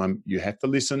every time. You have to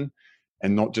listen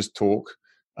and not just talk.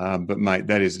 But mate,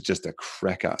 that is just a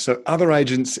cracker. So other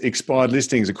agents, expired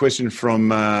listings, a question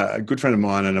from a good friend of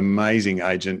mine, an amazing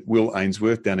agent, Will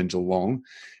Ainsworth down in Geelong.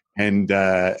 And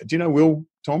do you know Will,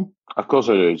 Tom? Of course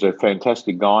I do. He's a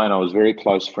fantastic guy, and I was very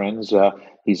close friends.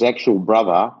 His actual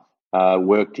brother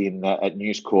worked at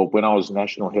News Corp. When I was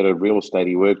national head of real estate,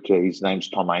 he worked, his name's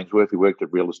Tom Ainsworth. He worked at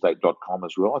realestate.com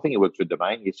as well. I think he worked for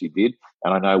Domain. Yes, he did.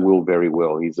 And I know Will very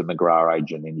well. He's a McGrath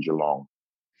agent in Geelong.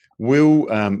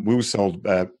 Will sold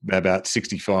about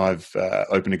 65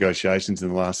 open negotiations in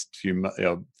the last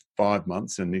 5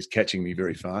 months, and he's catching me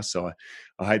very fast. So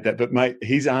I hate that. But mate,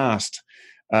 he's asked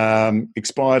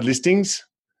expired listings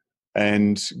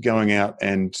and going out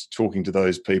and talking to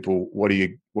those people.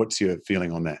 What's your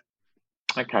feeling on that?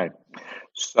 Okay,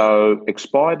 so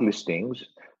expired listings,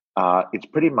 it's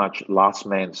pretty much last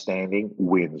man standing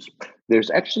wins.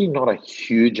 There's actually not a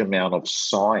huge amount of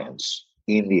science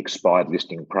in the expired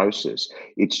listing process.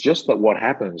 It's just that what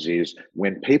happens is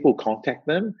when people contact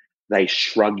them, they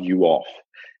shrug you off.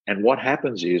 And what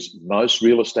happens is most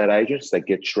real estate agents, they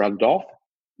get shrugged off,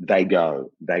 they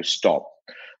go, they stop.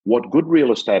 What good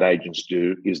real estate agents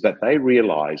do is that they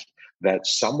realize that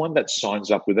someone that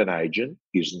signs up with an agent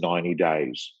is 90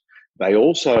 days. They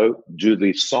also do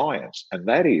the science, and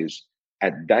that is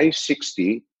at day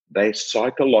 60, they're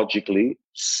psychologically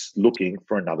looking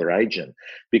for another agent,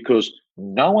 because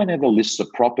no one ever lists a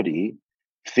property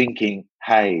thinking,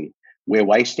 hey, we're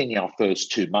wasting our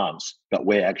first 2 months, but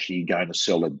we're actually going to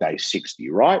sell at day 60,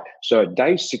 right? So at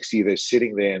day 60, they're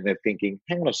sitting there and they're thinking,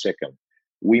 hang on a second,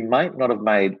 we might not have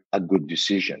made a good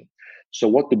decision. So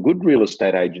what the good real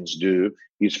estate agents do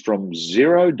is from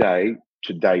 0 day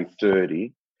to day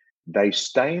 30, they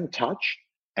stay in touch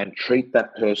and treat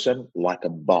that person like a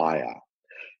buyer.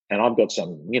 And I've got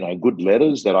some, good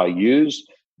letters that I use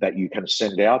that you can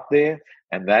send out there.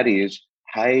 And that is,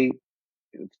 hey,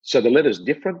 so the letter's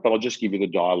different, but I'll just give you the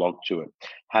dialogue to it.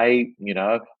 Hey,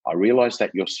 I realize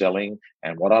that you're selling,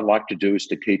 and what I'd like to do is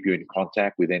to keep you in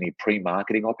contact with any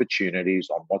pre-marketing opportunities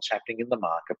on what's happening in the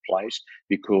marketplace,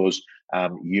 because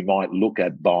you might look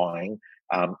at buying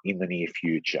in the near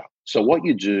future. So what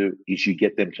you do is you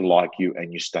get them to like you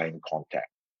and you stay in contact.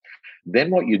 Then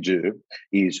what you do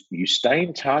is you stay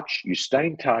in touch,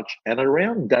 and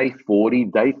around day 40,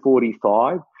 day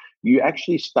 45, you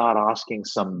actually start asking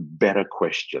some better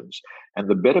questions. And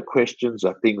the better questions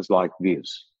are things like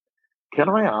this. Can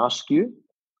I ask you,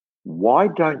 why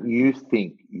don't you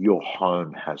think your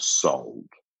home has sold?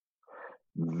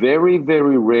 Very,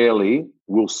 very rarely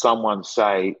will someone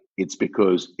say it's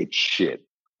because it's shit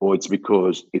or it's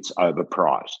because it's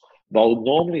overpriced. They'll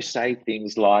normally say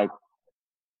things like,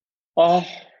 oh,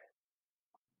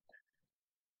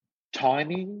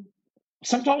 timing.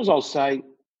 Sometimes I'll say,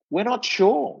 we're not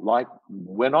sure.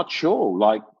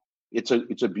 It's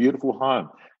a beautiful home.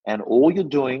 And all you're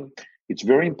doing, it's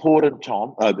very important,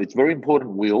 Tom. It's very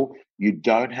important, Will. You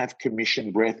don't have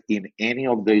commission breath in any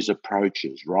of these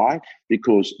approaches, right?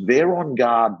 Because they're on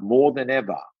guard more than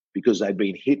ever because they've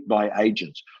been hit by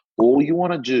agents. All you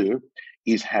want to do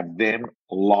is have them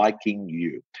liking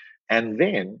you. And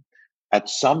then at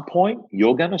some point,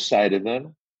 you're going to say to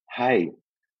them, hey,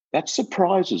 that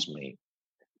surprises me,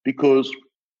 because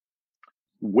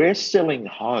we're selling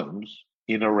homes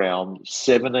in around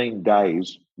 17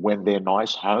 days when they're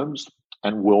nice homes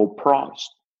and well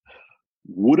priced.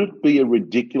 Would it be a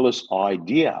ridiculous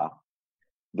idea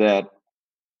that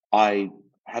I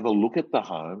have a look at the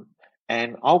home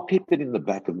and I'll keep it in the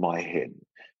back of my head?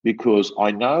 Because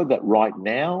I know that right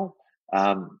now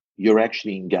you're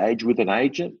actually engaged with an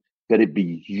agent, but it'd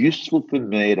be useful for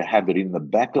me to have it in the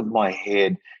back of my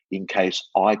head in case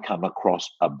I come across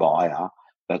a buyer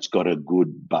that's got a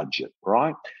good budget,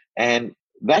 right? And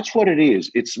that's what it is.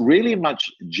 It's really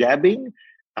much jabbing,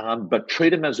 but treat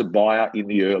them as a buyer in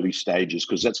the early stages,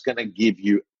 because that's going to give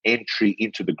you entry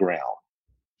into the ground.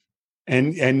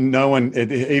 And no one,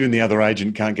 even the other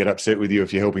agent, can't get upset with you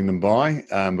if you're helping them buy,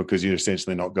 because you're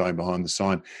essentially not going behind the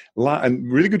sign. A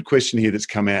really good question here that's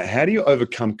come out. How do you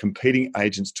overcome competing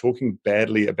agents talking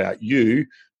badly about you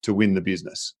to win the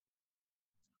business?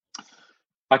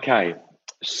 Okay,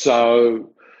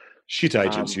 so shit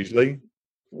agents usually.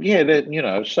 Yeah,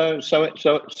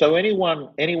 so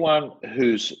anyone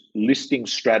whose listing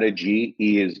strategy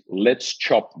is let's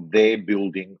chop their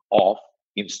building off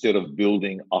instead of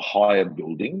building a higher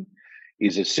building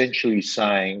is essentially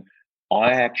saying,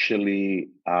 I actually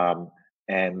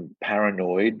am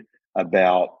paranoid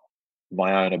about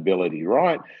my own ability,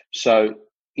 right? So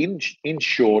in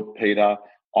short, Peter,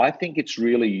 I think it's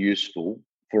really useful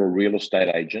for a real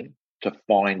estate agent to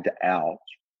find out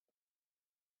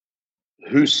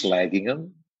who's slagging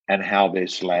them and how they're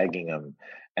slagging them.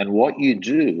 And what you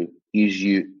do is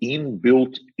you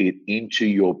inbuilt it into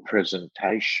your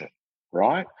presentation,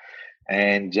 right?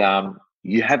 And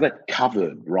you have it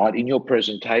covered, right, in your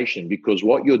presentation, because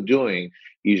what you're doing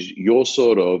is you're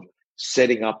sort of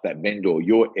setting up that vendor,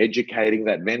 you're educating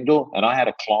that vendor. And I had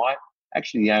a client,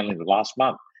 actually only last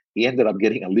month, he ended up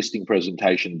getting a listing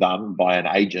presentation done by an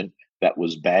agent that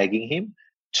was bagging him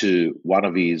to one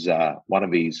of his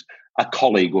a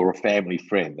colleague or a family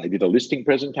friend. They did a listing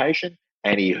presentation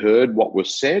and he heard what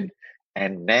was said.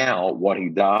 And now what he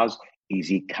does is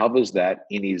he covers that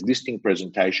in his listing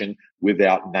presentation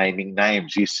without naming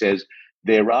names. He says,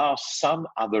 there are some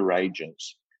other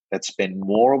agents that spend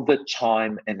more of the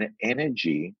time and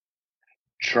energy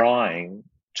trying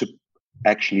to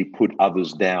actually put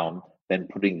others down than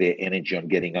putting their energy on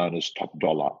getting owners top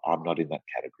dollar. I'm not in that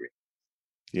category.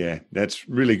 Yeah, that's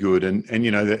really good. And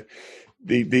you know, that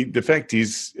the fact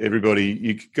is, everybody,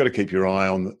 you've got to keep your eye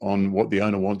on what the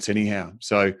owner wants anyhow.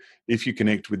 So if you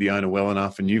connect with the owner well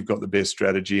enough and you've got the best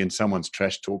strategy and someone's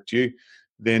trash talked you,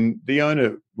 then the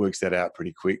owner works that out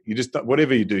pretty quick. You just,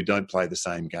 whatever you do, don't play the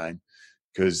same game,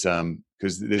 because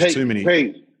there's too many.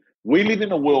 Pete, we live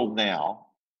in a world now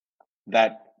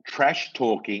that trash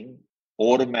talking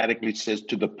automatically says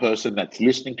to the person that's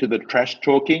listening to the trash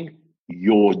talking,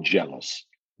 you're jealous.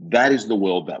 That is the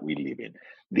world that we live in.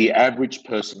 The average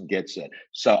person gets it.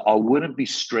 So I wouldn't be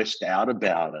stressed out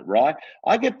about it, right?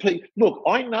 I get people, look,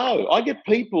 I know, I get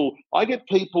people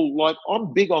like,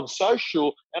 I'm big on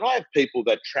social and I have people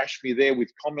that trash me there with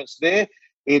comments there.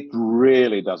 It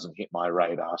really doesn't hit my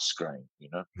radar screen, you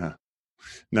know?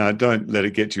 No, don't let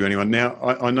it get to anyone. Now,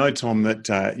 I know, Tom,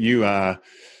 that you are,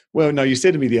 well, no, you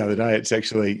said to me the other day, it's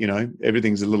actually, you know,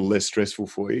 everything's a little less stressful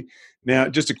for you. Now,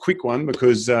 just a quick one,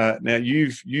 because now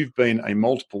you've been a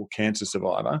multiple cancer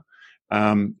survivor.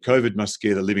 COVID must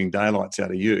scare the living daylights out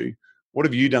of you. What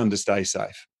have you done to stay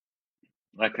safe?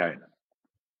 Okay.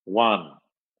 1,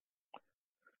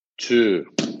 2,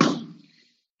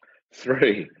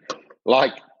 3.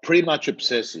 Like, pretty much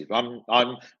obsessive.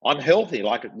 I'm healthy.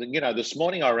 Like, you know, this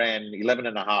morning I ran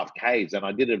 11.5 Ks and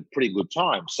I did a pretty good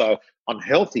time. So I'm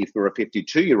healthy for a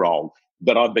 52-year-old.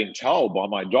 But I've been told by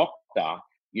my doctor,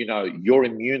 you know, you're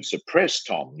immune suppressed,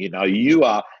 Tom. You know, you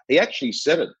are. He actually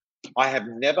said it. I have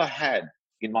never had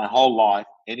in my whole life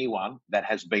anyone that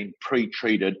has been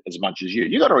pre-treated as much as you.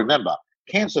 You got to remember,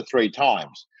 cancer 3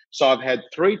 times. So I've had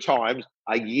 3 times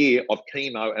a year of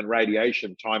chemo and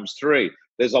radiation times 3.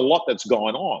 There's a lot that's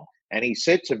going on. And he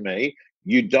said to me,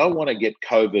 you don't want to get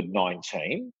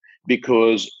COVID-19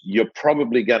 because you're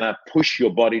probably going to push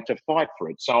your body to fight for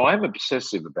it. So I'm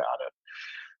obsessive about it.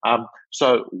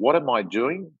 So what am I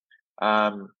doing?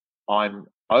 I'm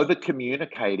over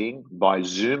communicating by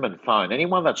Zoom and phone.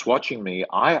 Anyone that's watching me,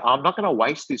 I'm not going to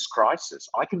waste this crisis.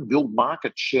 I can build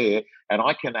market share and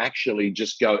I can actually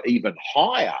just go even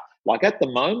higher. Like at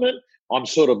the moment, I'm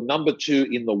sort of number 2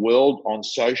 in the world on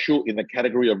social in the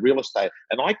category of real estate.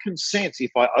 And I can sense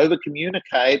if I over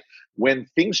communicate, when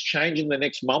things change in the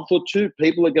next month or 2,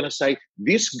 people are going to say,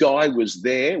 this guy was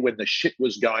there when the shit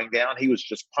was going down. He was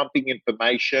just pumping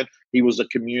information. He was a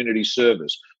community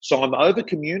service. So I'm over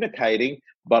communicating,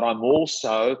 but I'm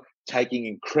also taking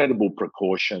incredible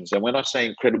precautions. And when I say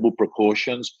incredible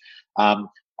precautions,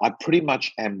 I pretty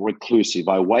much am reclusive.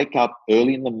 I wake up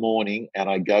early in the morning and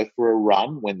I go for a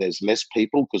run when there's less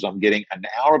people because I'm getting an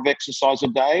hour of exercise a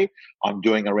day. I'm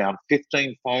doing around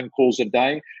 15 phone calls a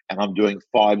day and I'm doing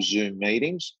 5 Zoom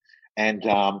meetings. And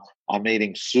I'm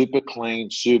eating super clean,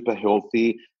 super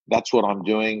healthy. That's what I'm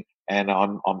doing. And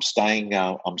I'm staying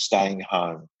home.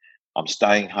 I'm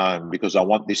staying home because I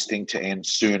want this thing to end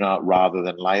sooner rather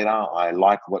than later. I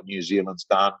like what New Zealand's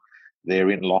done. They're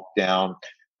in lockdown.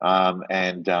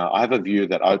 And I have a view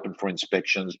that open for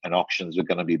inspections and auctions are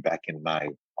going to be back in May.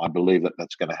 I believe that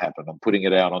that's going to happen. I'm putting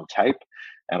it out on tape,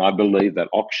 and I believe that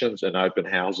auctions and open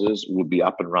houses will be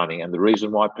up and running. And the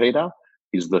reason why, Peter,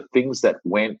 is the things that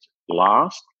went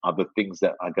last are the things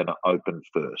that are going to open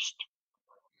first.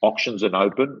 Auctions and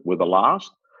open were the last,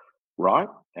 right?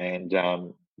 And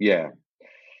yeah.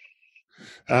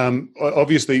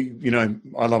 Obviously, you know,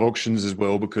 I love auctions as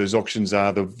well because auctions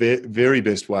are the very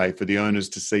best way for the owners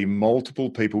to see multiple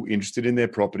people interested in their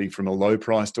property from a low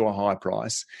price to a high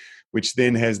price, which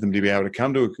then has them to be able to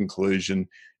come to a conclusion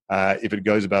if it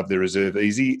goes above their reserve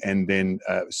easy, and then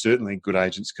certainly good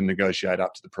agents can negotiate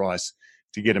up to the price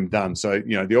to get them done. So,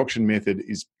 you know, the auction method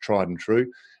is tried and true.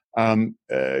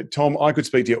 Tom, I could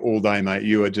speak to you all day, mate.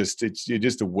 You're just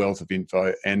a wealth of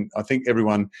info. And I think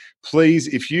everyone, please,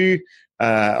 if you,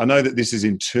 I know that this is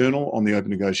internal on the Open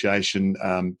Negotiation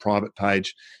private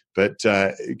page, but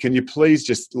can you please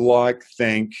just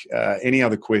thank any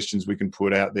other questions we can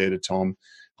put out there to Tom?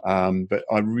 But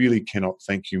I really cannot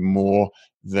thank you more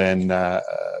than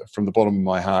from the bottom of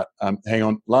my heart. Hang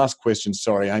on, last question.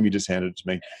 Sorry, Amy just handed it to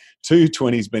me.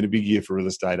 2020 has been a big year for real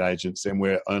estate agents, and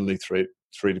we're only three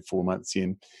to 4 months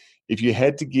in. If you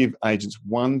had to give agents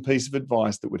one piece of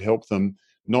advice that would help them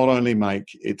not only make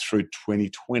it through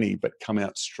 2020, but come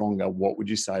out stronger, what would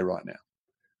you say right now?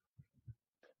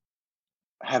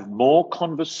 Have more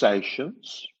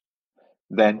conversations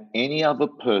than any other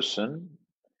person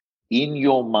in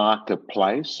your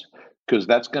marketplace, because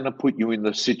that's going to put you in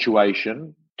the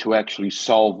situation to actually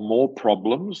solve more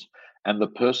problems. And the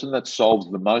person that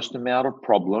solves the most amount of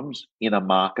problems in a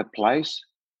marketplace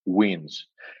wins.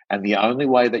 And the only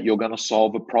way that you're going to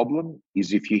solve a problem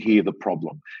is if you hear the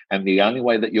problem. And the only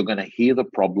way that you're going to hear the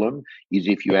problem is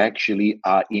if you actually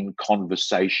are in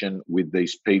conversation with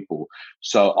these people.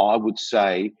 So I would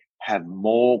say, have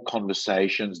more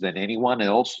conversations than anyone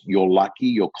else. You're lucky.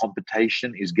 Your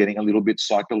competition is getting a little bit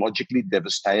psychologically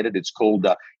devastated. It's called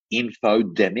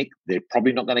infodemic. They're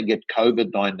probably not going to get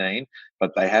COVID-19,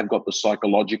 but they have got the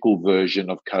psychological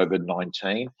version of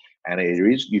COVID-19. And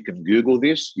you can Google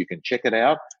this, you can check it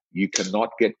out. You cannot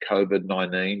get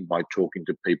COVID-19 by talking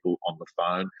to people on the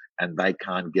phone, and they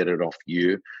can't get it off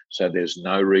you. So there's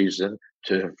no reason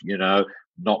to,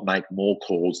 not make more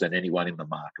calls than anyone in the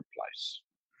marketplace.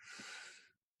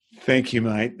 Thank you,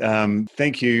 mate.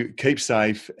 Thank you. Keep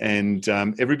safe. And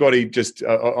everybody, I'm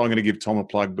going to give Tom a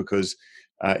plug because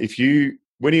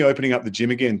when are you opening up the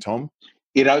gym again, Tom?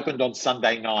 It opened on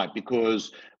Sunday night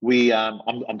because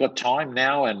I've got time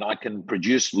now and I can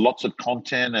produce lots of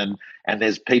content and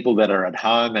there's people that are at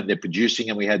home and they're producing,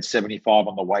 and we had 75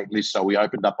 on the wait list. So we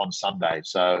opened up on Sunday.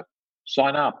 So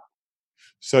sign up.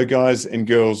 So guys and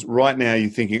girls, right now you're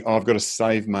thinking, I've got to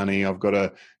save money. I've got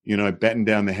to, batten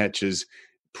down the hatches.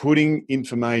 Putting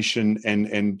information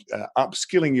and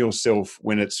upskilling yourself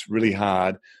when it's really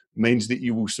hard means that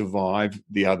you will survive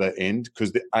the other end,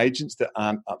 because the agents that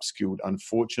aren't upskilled,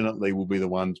 unfortunately, will be the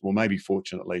ones, well, maybe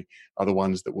fortunately, are the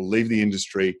ones that will leave the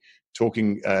industry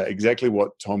talking exactly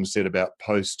what Tom said about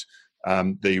post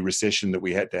the recession that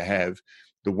we had to have.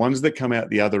 The ones that come out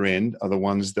the other end are the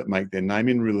ones that make their name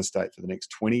in real estate for the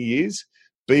next 20 years.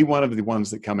 Be one of the ones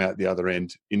that come out the other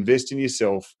end. Invest in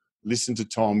yourself. Listen to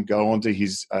Tom. Go onto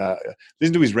his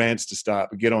listen to his rants to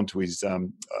start, but get onto his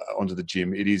onto the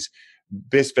gym. It is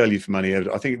best value for money.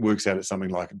 I think it works out at something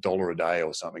like $1 a day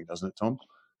or something, doesn't it, Tom?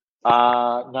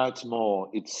 No, it's more.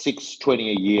 It's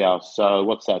 $620 a year. So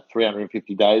what's that?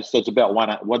 350 days. So it's about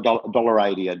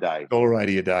 $1.80 a day.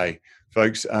 $1.80 a day,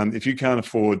 folks. If you can't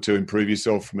afford to improve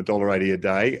yourself from $1.80 a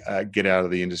day, get out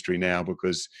of the industry now,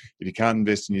 because if you can't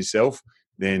invest in yourself,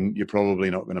 then you're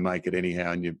probably not going to make it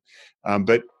anyhow.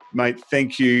 But mate,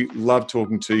 thank you. Love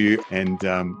talking to you, and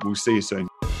we'll see you soon.